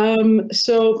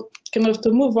 kind of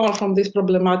to move on from these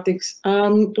problematics,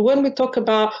 when we talk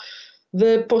about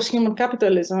the posthuman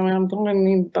capitalism, I mean, I'm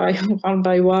going in by one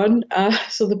by one.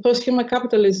 So the posthuman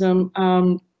capitalism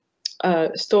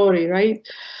story, right?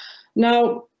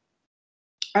 Now,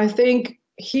 I think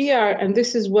here, and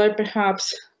this is where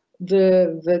perhaps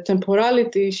the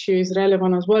temporality issue is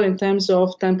relevant as well in terms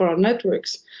of temporal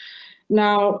networks.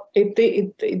 Now,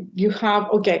 you have,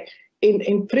 okay,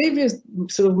 in previous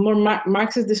sort of more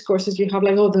Marxist discourses, you have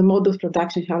like, oh, the mode of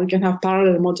production, you can have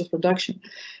parallel modes of production.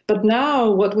 But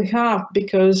now what we have,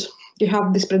 because you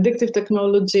have this predictive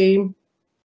technology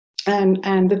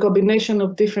and the combination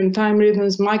of different time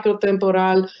rhythms,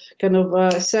 micro-temporal kind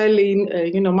of selling,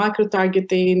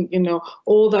 micro-targeting,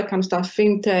 all that kind of stuff,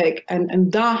 fintech,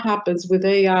 and that happens with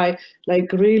AI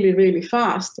like really, really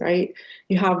fast, right?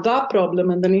 You have that problem,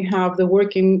 and then you have the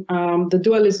working, the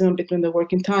dualism between the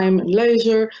working time and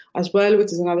leisure as well,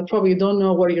 which is another problem. You don't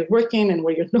know where you're working and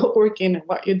where you're not working and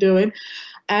what you're doing.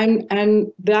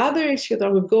 And the other issue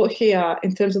that we've got here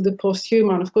in terms of the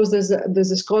post-human, of course, there's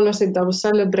a scholarship that was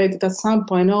celebrated at some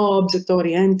point,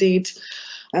 object-oriented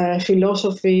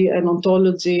philosophy and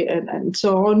ontology and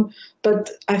so on. But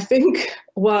I think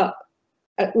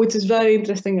which is very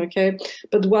interesting, okay,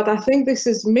 but what I think this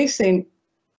is missing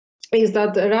is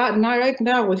that right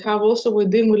now we have also, we're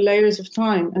dealing with layers of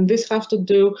time, and this has to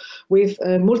do with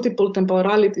multiple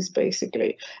temporalities,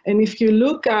 basically. And if you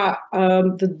look at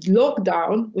the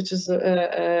lockdown, which is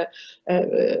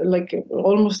like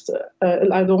almost,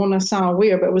 I don't want to sound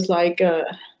weird, but it was like,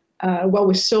 what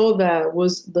we saw there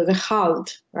was the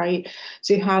halt, right?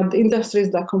 So you had industries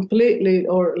that completely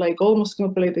or like almost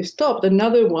completely stopped, and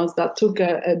other ones that took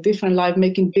a different life,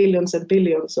 making billions and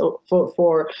billions. So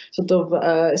for sort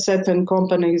of certain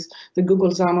companies, the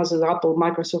Googles, Amazon, Apple,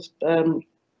 Microsoft,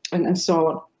 and so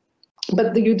on.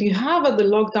 But you have at the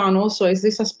lockdown also is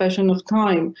this suspension of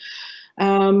time.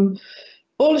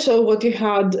 also what you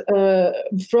had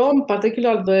from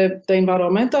particularly the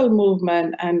environmental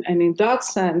movement, and in that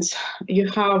sense, you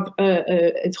have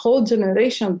a whole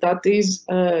generation that is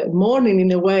mourning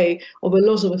in a way of a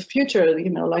loss of a future,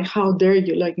 like how dare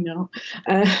you,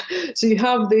 so you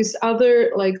have these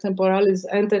other like temporalities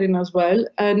entering as well,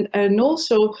 and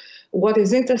also what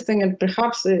is interesting, and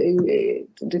perhaps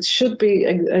it should be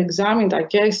examined, I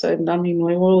guess, and I mean,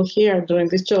 we will hear doing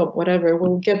this job, whatever,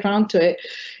 we'll get around to it,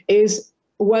 is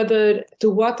whether to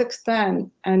what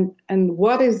extent and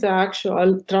what is the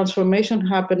actual transformation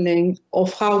happening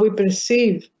of how we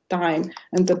perceive time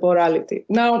and temporality.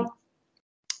 Now,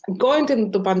 going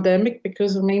into the pandemic,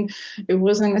 because I mean, it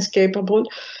wasn't escapable,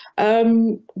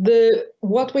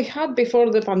 what we had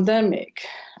before the pandemic,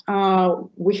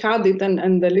 we had it,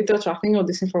 and the literature, I think, of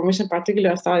this information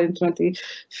particularly started in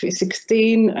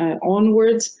 2016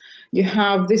 onwards. You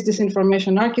have these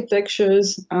disinformation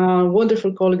architectures,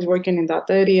 wonderful colleagues working in that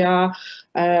area,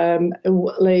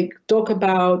 like talk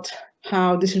about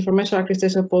how disinformation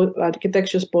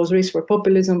architectures pose risk for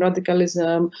populism,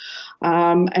 radicalism,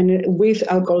 and with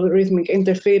algorithmic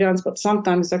interference, but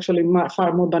sometimes it's actually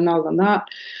far more banal than that.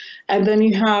 And then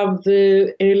you have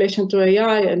in relation to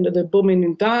AI and the booming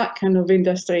in that kind of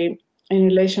industry in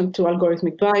relation to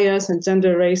algorithmic bias and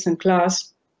gender, race, and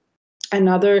class, and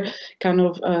other kind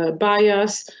of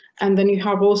bias. And then you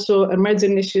have also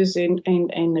emerging issues in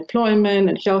employment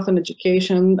and health and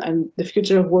education and the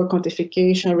future of work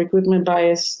quantification, recruitment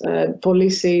bias,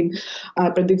 policing,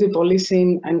 predictive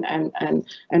policing,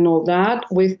 and all that,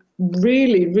 with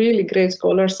really, really great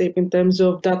scholarship in terms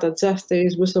of data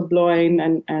justice,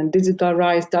 whistleblowing, and digital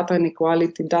rights, data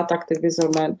inequality, data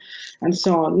activism, and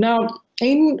so on. Now,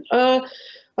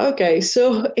 okay,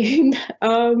 so in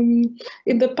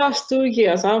the past 2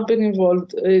 years, I've been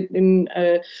involved in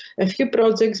a few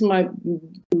projects. My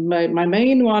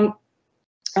main one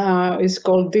is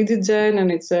called DigiGen,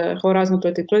 and it's a Horizon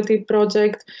 2020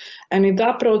 project. And in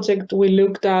that project, we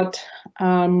looked at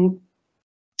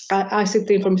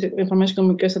ICT, information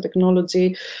communication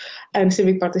technology, and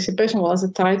civic participation. Well, that's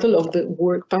the title of the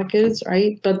work package,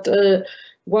 right? But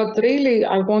what really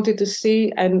I wanted to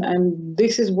see, and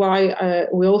this is why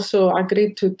we also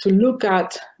agreed to look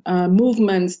at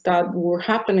movements that were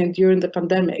happening during the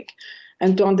pandemic,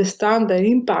 and to understand the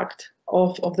impact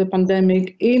of the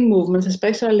pandemic in movements,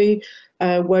 especially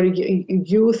where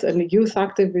youth and youth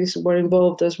activists were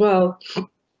involved as well,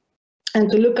 and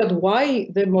to look at why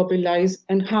they mobilize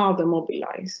and how they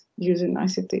mobilize using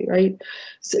ICT, right?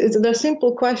 So they're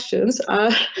simple questions.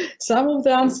 Some of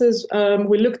the answers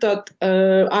we looked at,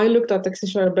 I looked at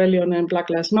Extinction Rebellion and Black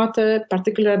Lives Matter,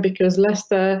 particularly because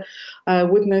Leicester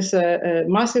witnessed a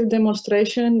massive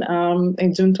demonstration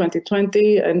in June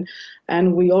 2020,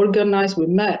 and we organized, we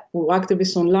met with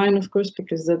activists online, of course,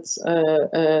 because that's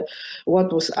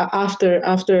what was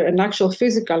after an actual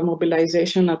physical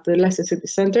mobilization at the Leicester City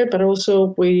Centre. But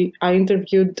also I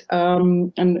interviewed,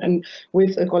 and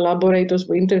with collaborators,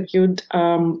 we interviewed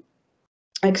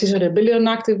Extinction Rebellion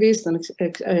activists and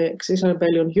Extinction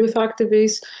Rebellion youth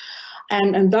activists.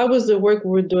 And that was the work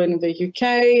we were doing in the UK.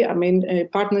 I mean,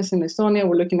 partners in Estonia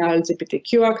were looking at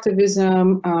LGBTQ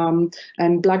activism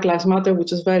and Black Lives Matter,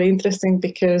 which was very interesting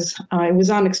because it was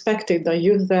unexpected that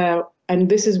youth there. And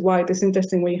this is why it is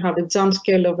interesting when you have a jump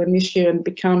scale of an issue and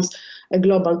becomes a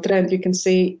global trend. You can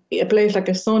see a place like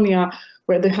Estonia,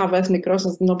 where they have ethnic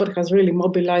crosses, nobody has really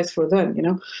mobilized for them,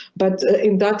 But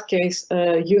in that case,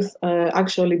 youth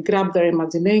actually grabbed their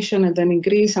imagination. And then in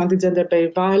Greece,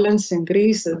 anti-gender-based violence in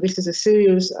Greece, this is a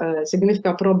serious,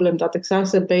 significant problem that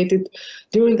exacerbated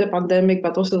during the pandemic,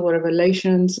 but also the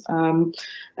revelations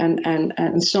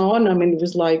and so on. I mean, it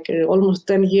was like almost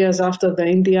 10 years after the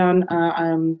Indian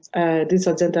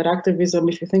digital gender activism,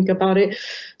 if you think about it.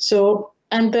 So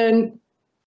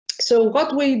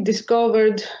what we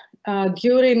discovered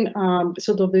during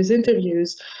sort of these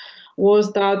interviews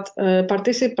was that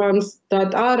participants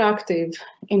that are active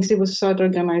in civil society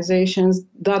organizations,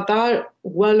 that are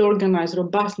well organized,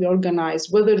 robustly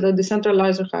organized, whether they're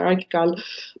decentralized or hierarchical,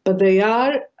 but they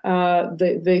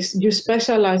use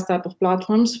specialized type of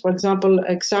platforms. For example,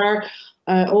 XR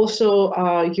also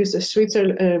use a storage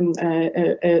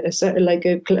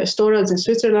in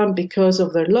Switzerland because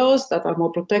of their laws that are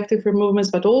more protective for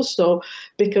movements, but also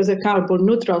because they're carbon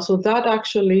neutral. So that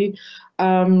actually,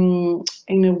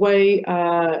 in a way,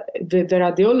 their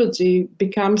ideology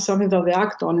becomes something that they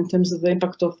act on in terms of the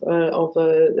impact of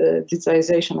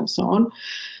digitization and so on.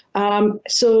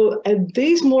 So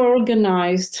these more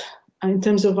organized in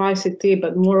terms of ICT,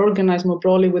 but more organized more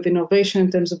broadly with innovation in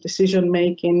terms of decision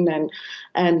making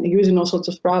and using all sorts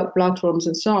of platforms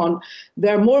and so on,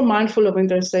 they're more mindful of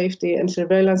internet safety and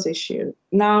surveillance issue.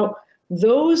 Now,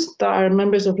 those that are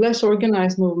members of less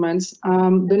organized movements,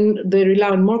 then they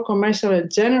rely on more commercial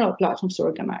and general platforms to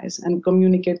organize and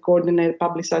communicate, coordinate,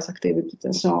 publicize activities,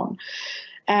 and so on.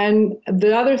 And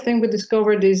the other thing we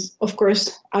discovered is, of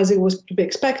course, as it was to be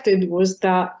expected, was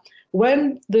that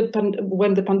when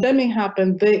the pandemic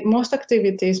happened, most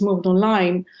activities moved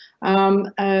online,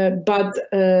 but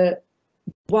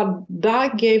what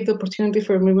that gave the opportunity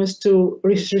for movements to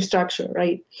restructure,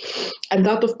 right? And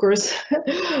that, of course,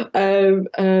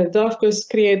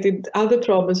 created other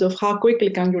problems of how quickly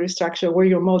can you restructure, where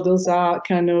your models are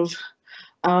kind of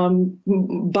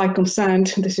by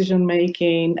consent decision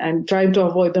making, and trying to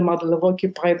avoid the model of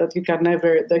Occupy that you can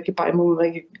never, the Occupy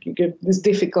movement, it's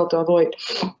difficult to avoid.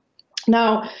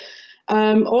 Now,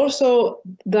 also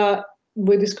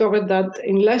we discovered that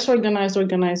in less organized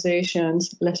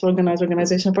organizations,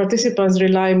 participants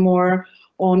rely more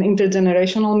on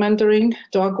intergenerational mentoring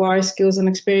to acquire skills and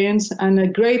experience. And a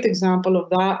great example of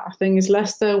that, I think, is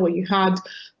Leicester, where you had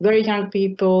very young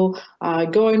people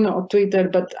going on Twitter,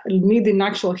 but needing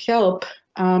actual help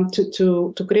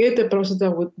to create a process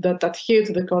that adhere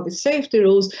to the COVID safety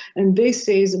rules. And this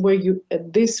is where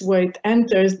it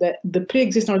enters the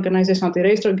pre-existing organization,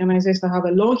 anti-racist organizations that have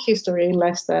a long history in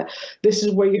Leicester. This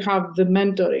is where you have the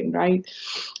mentoring, right?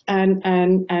 And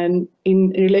in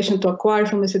relation to acquire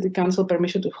from the city council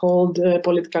permission to hold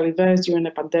political events during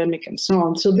a pandemic and so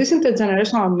on. So this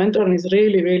intergenerational mentoring is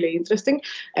really, really interesting,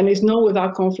 and it's not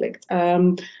without conflict.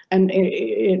 And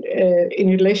in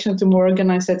relation to more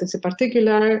organized settings in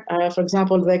particular, for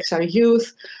example, the XR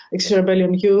youth, XR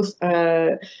rebellion youth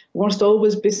wants to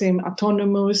always be seen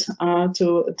autonomous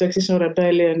to Extinction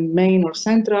Rebellion main or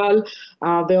central.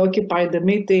 They occupy the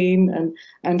meeting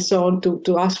and so on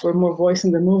to ask for more voice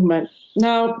in the movement.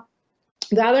 Now,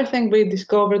 the other thing we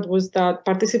discovered was that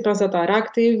participants that are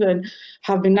active and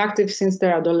have been active since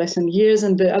their adolescent years,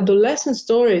 and the adolescent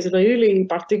stories are really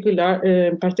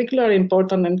particularly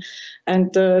important.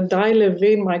 And Di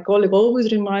Levine, my colleague,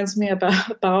 always reminds me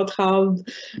about how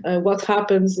what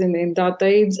happens in that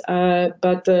age.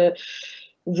 But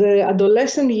the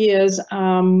adolescent years,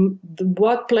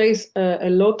 what plays a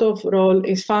lot of role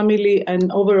is family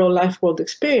and overall life world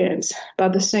experience. But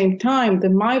at the same time, there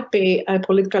might be a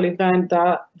political event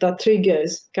that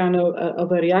triggers kind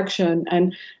of a reaction,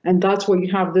 and that's where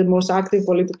you have the most active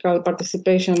political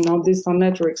participation on these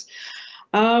networks.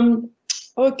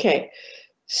 Okay,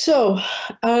 so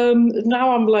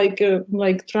now I'm like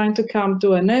trying to come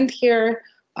to an end here.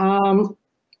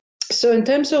 So in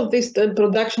terms of this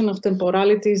production of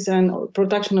temporalities and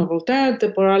production of alternate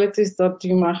temporalities that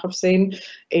you might have seen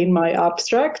in my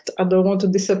abstract, I don't want to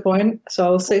disappoint, so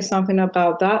I'll say something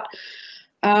about that.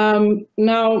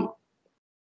 Now,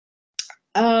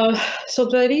 so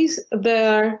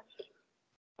there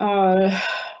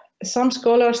some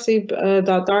scholarship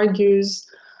that argues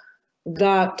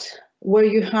that where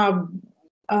you have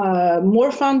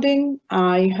more funding,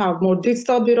 I have more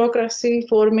digital bureaucracy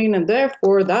forming, and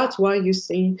therefore that's why you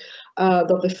see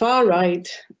that the far right,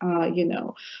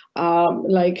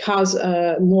 has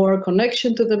more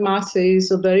connection to the masses.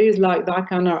 So there is like that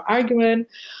kind of argument.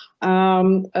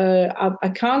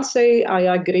 I can't say I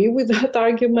agree with that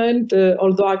argument,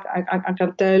 although I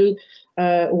can tell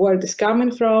where it is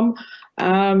coming from.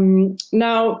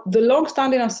 Now, the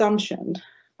long-standing assumption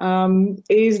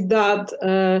is that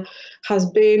has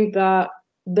been that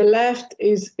the left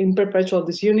is in perpetual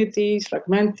disunity,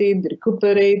 fragmented,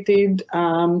 recuperated.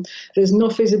 There's no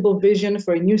feasible vision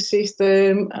for a new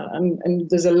system, and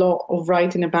there's a lot of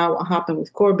writing about what happened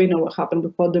with Corbyn or what happened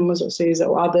with Podemos or Syriza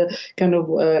or other kind of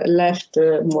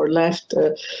more left,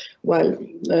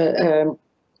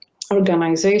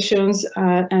 organizations,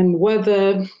 and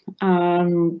whether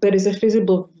there is a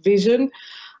feasible vision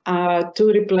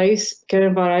to replace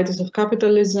current varieties of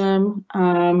capitalism.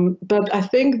 But I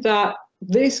think that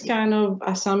this kind of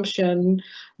assumption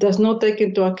does not take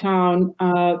into account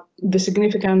the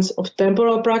significance of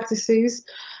temporal practices,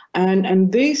 and I'm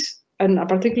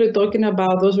particularly talking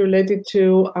about those related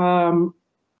to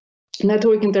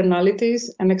network internalities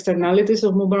and externalities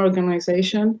of movement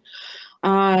organization.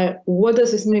 What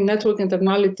does this mean, network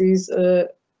internalities?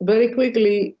 Very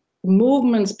quickly,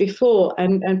 movements before,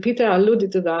 and Peter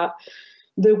alluded to that,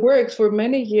 they worked for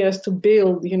many years to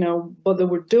build, what they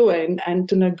were doing and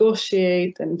to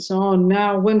negotiate and so on.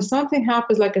 Now, when something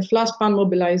happens like a flash ban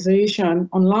mobilization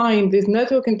online, these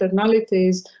network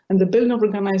internalities and the building of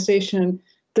organization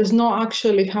does not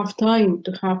actually have time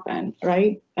to happen,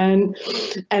 right? And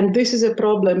this is a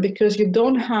problem because you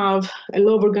don't have a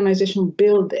love organization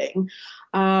building.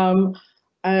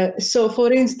 So,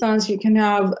 for instance, you can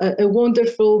have a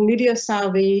wonderful media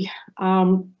savvy,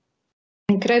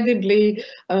 incredibly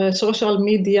social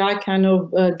media kind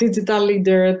of digital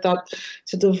leader that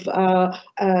sort of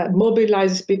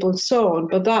mobilizes people and so on,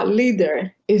 but that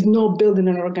leader is not building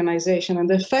an organization, and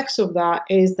the effects of that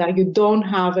is that you don't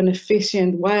have an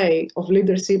efficient way of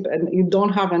leadership and you don't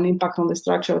have an impact on the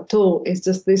structure at all. It's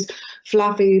just this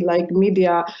fluffy like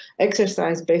media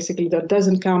exercise basically that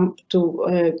doesn't come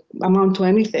to amount to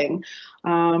anything.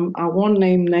 I won't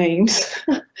name names,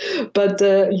 but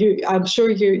I'm sure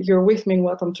you're with me in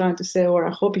what I'm trying to say, or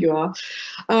I hope you are.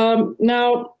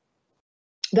 Now,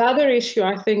 the other issue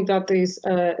I think that is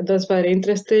that's very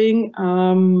interesting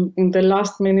in the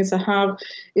last minutes I have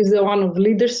is the one of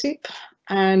leadership,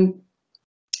 and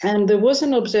there was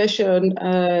an obsession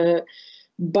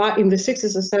but in the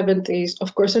 60s and 70s,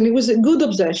 of course, and it was a good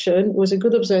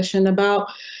obsession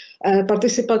about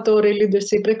participatory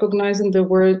leadership, recognizing the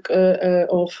work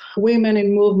of women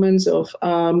in movements, of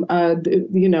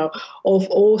of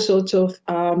all sorts of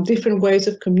different ways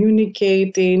of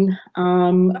communicating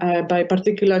by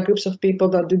particular groups of people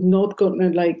that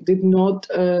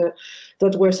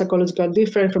that were psychologically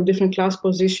different, from different class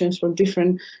positions, from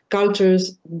different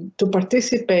cultures, to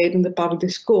participate in the public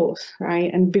discourse,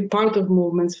 right, and be part of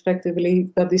movements effectively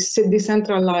that is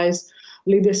decentralized.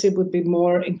 Leadership would be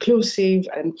more inclusive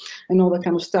and all that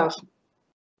kind of stuff.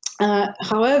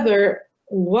 However,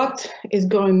 what is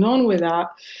going on with that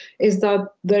is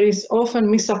that there is often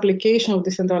misapplication of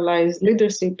decentralized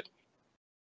leadership.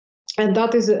 And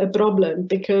that is a problem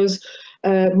because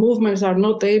movements are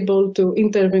not able to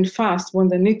intervene fast when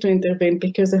they need to intervene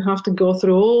because they have to go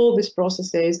through all these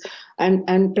processes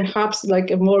and perhaps like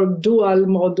a more dual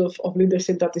mode of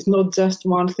leadership that is not just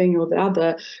one thing or the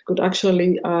other could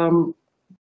actually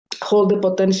hold the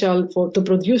potential to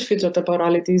produce future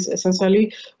temporalities,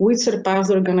 essentially, which surpass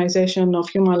the organization of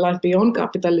human life beyond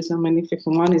capitalism. And if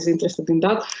one is interested in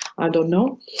that, I don't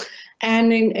know.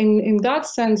 And in that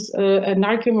sense, an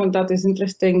argument that is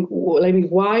interesting,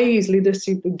 why is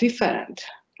leadership different?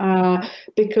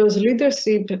 Because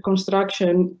leadership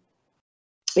construction,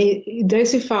 it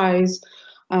densifies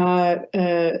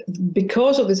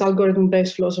because of this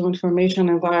algorithm-based flows of information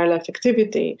and viral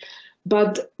affectivity.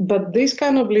 But this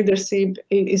kind of leadership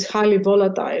is highly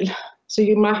volatile. So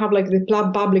you might have like the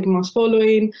public mass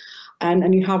following,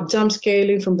 and you have jump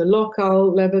scaling from the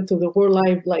local level to the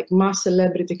worldwide, like mass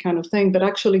celebrity kind of thing. But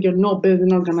actually, you're not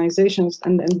building organizations,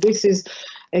 and this is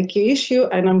a key issue.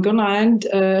 And I'm gonna end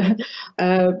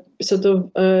where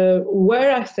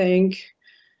I think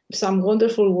some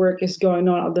wonderful work is going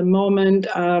on at the moment,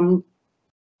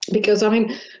 because I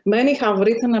mean, many have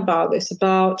written about this,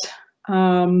 about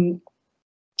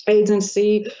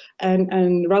agency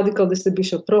and radical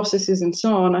distribution processes and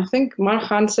so on. I think Mark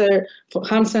Hansen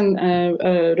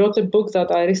wrote a book that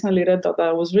I recently read that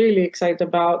I was really excited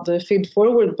about, the Feed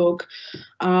Forward book,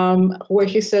 where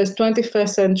he says 21st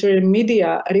century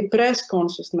media repress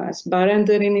consciousness by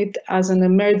rendering it as an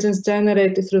emergence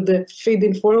generated through the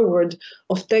feeding forward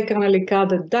of technically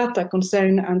gathered data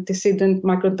concerning antecedent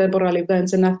microtemporal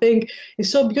events. And I think it's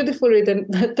so beautifully written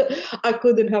that I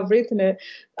couldn't have written it.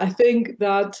 I think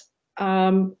that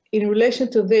in relation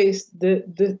to this,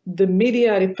 the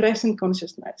media repressing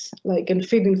consciousness, and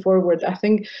feeding forward, I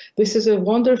think this is a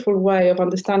wonderful way of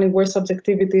understanding where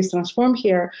subjectivity is transformed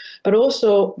here, but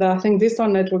also that I think digital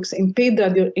networks impede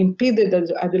the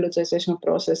ideologization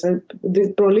process and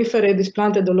proliferate this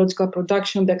planned ideological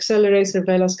production that accelerates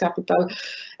surveillance capital.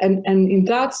 And in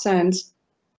that sense,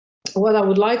 what I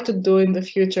would like to do in the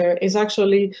future is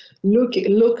actually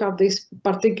look at this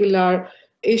particular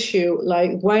issue,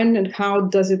 like when and how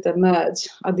does it emerge,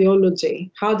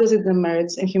 ideology, how does it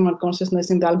emerge in human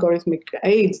consciousness in the algorithmic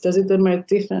age? Does it emerge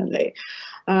differently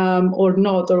or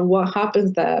not, or what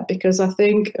happens there? Because I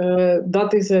think that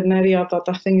is an area that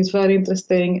I think is very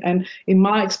interesting, and it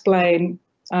might explain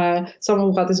some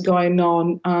of what is going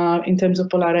on in terms of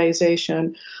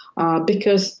polarization,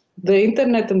 because the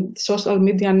internet and social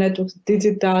media networks,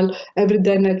 digital,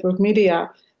 everyday network media,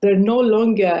 they're no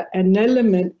longer an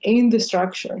element in the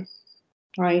structure,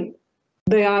 right?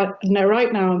 They are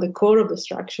right now in the core of the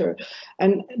structure.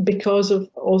 And because of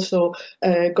also,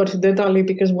 coincidentally,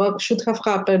 because what should have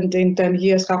happened in 10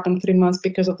 years happened 3 months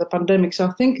because of the pandemic. So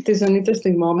I think it is an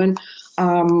interesting moment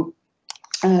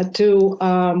to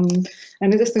an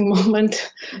interesting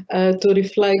moment to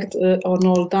reflect on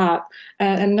all that.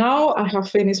 And now I have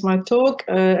finished my talk,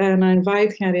 and I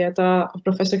invite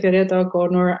Professor Henrietta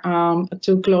O'Connor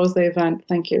to close the event.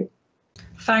 Thank you.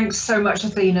 Thanks so much,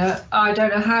 Athina. I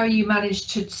don't know how you managed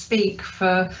to speak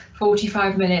for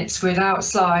 45 minutes without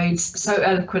slides so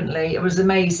eloquently. It was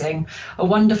amazing. A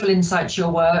wonderful insight to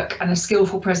your work and a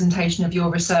skillful presentation of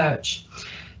your research.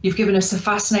 You've given us a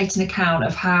fascinating account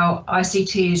of how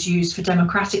ICT is used for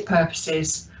democratic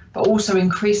purposes, but also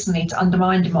increasingly to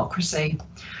undermine democracy.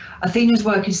 Athina's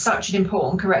work is such an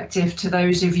important corrective to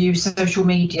those who view social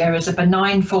media as a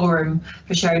benign forum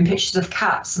for sharing pictures of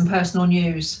cats and personal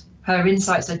news. Her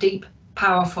insights are deep,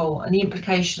 powerful, and the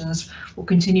implications will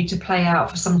continue to play out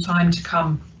for some time to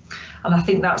come. And I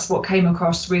think that's what came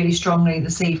across really strongly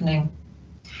this evening.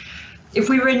 If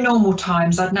we were in normal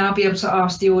times, I'd now be able to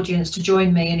ask the audience to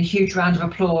join me in a huge round of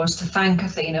applause to thank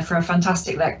Athina for a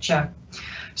fantastic lecture.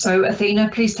 So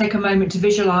Athina, please take a moment to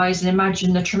visualise and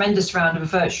imagine the tremendous round of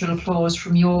virtual applause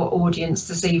from your audience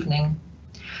this evening.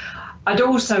 I'd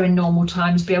also, in normal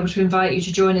times, be able to invite you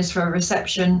to join us for a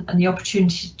reception and the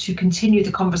opportunity to continue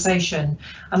the conversation,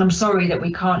 and I'm sorry that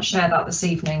we can't share that this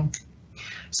evening.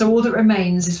 So all that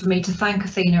remains is for me to thank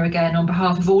Athina again on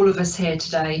behalf of all of us here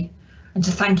today, and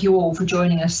to thank you all for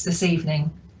joining us this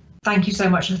evening. Thank you so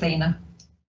much, Athina.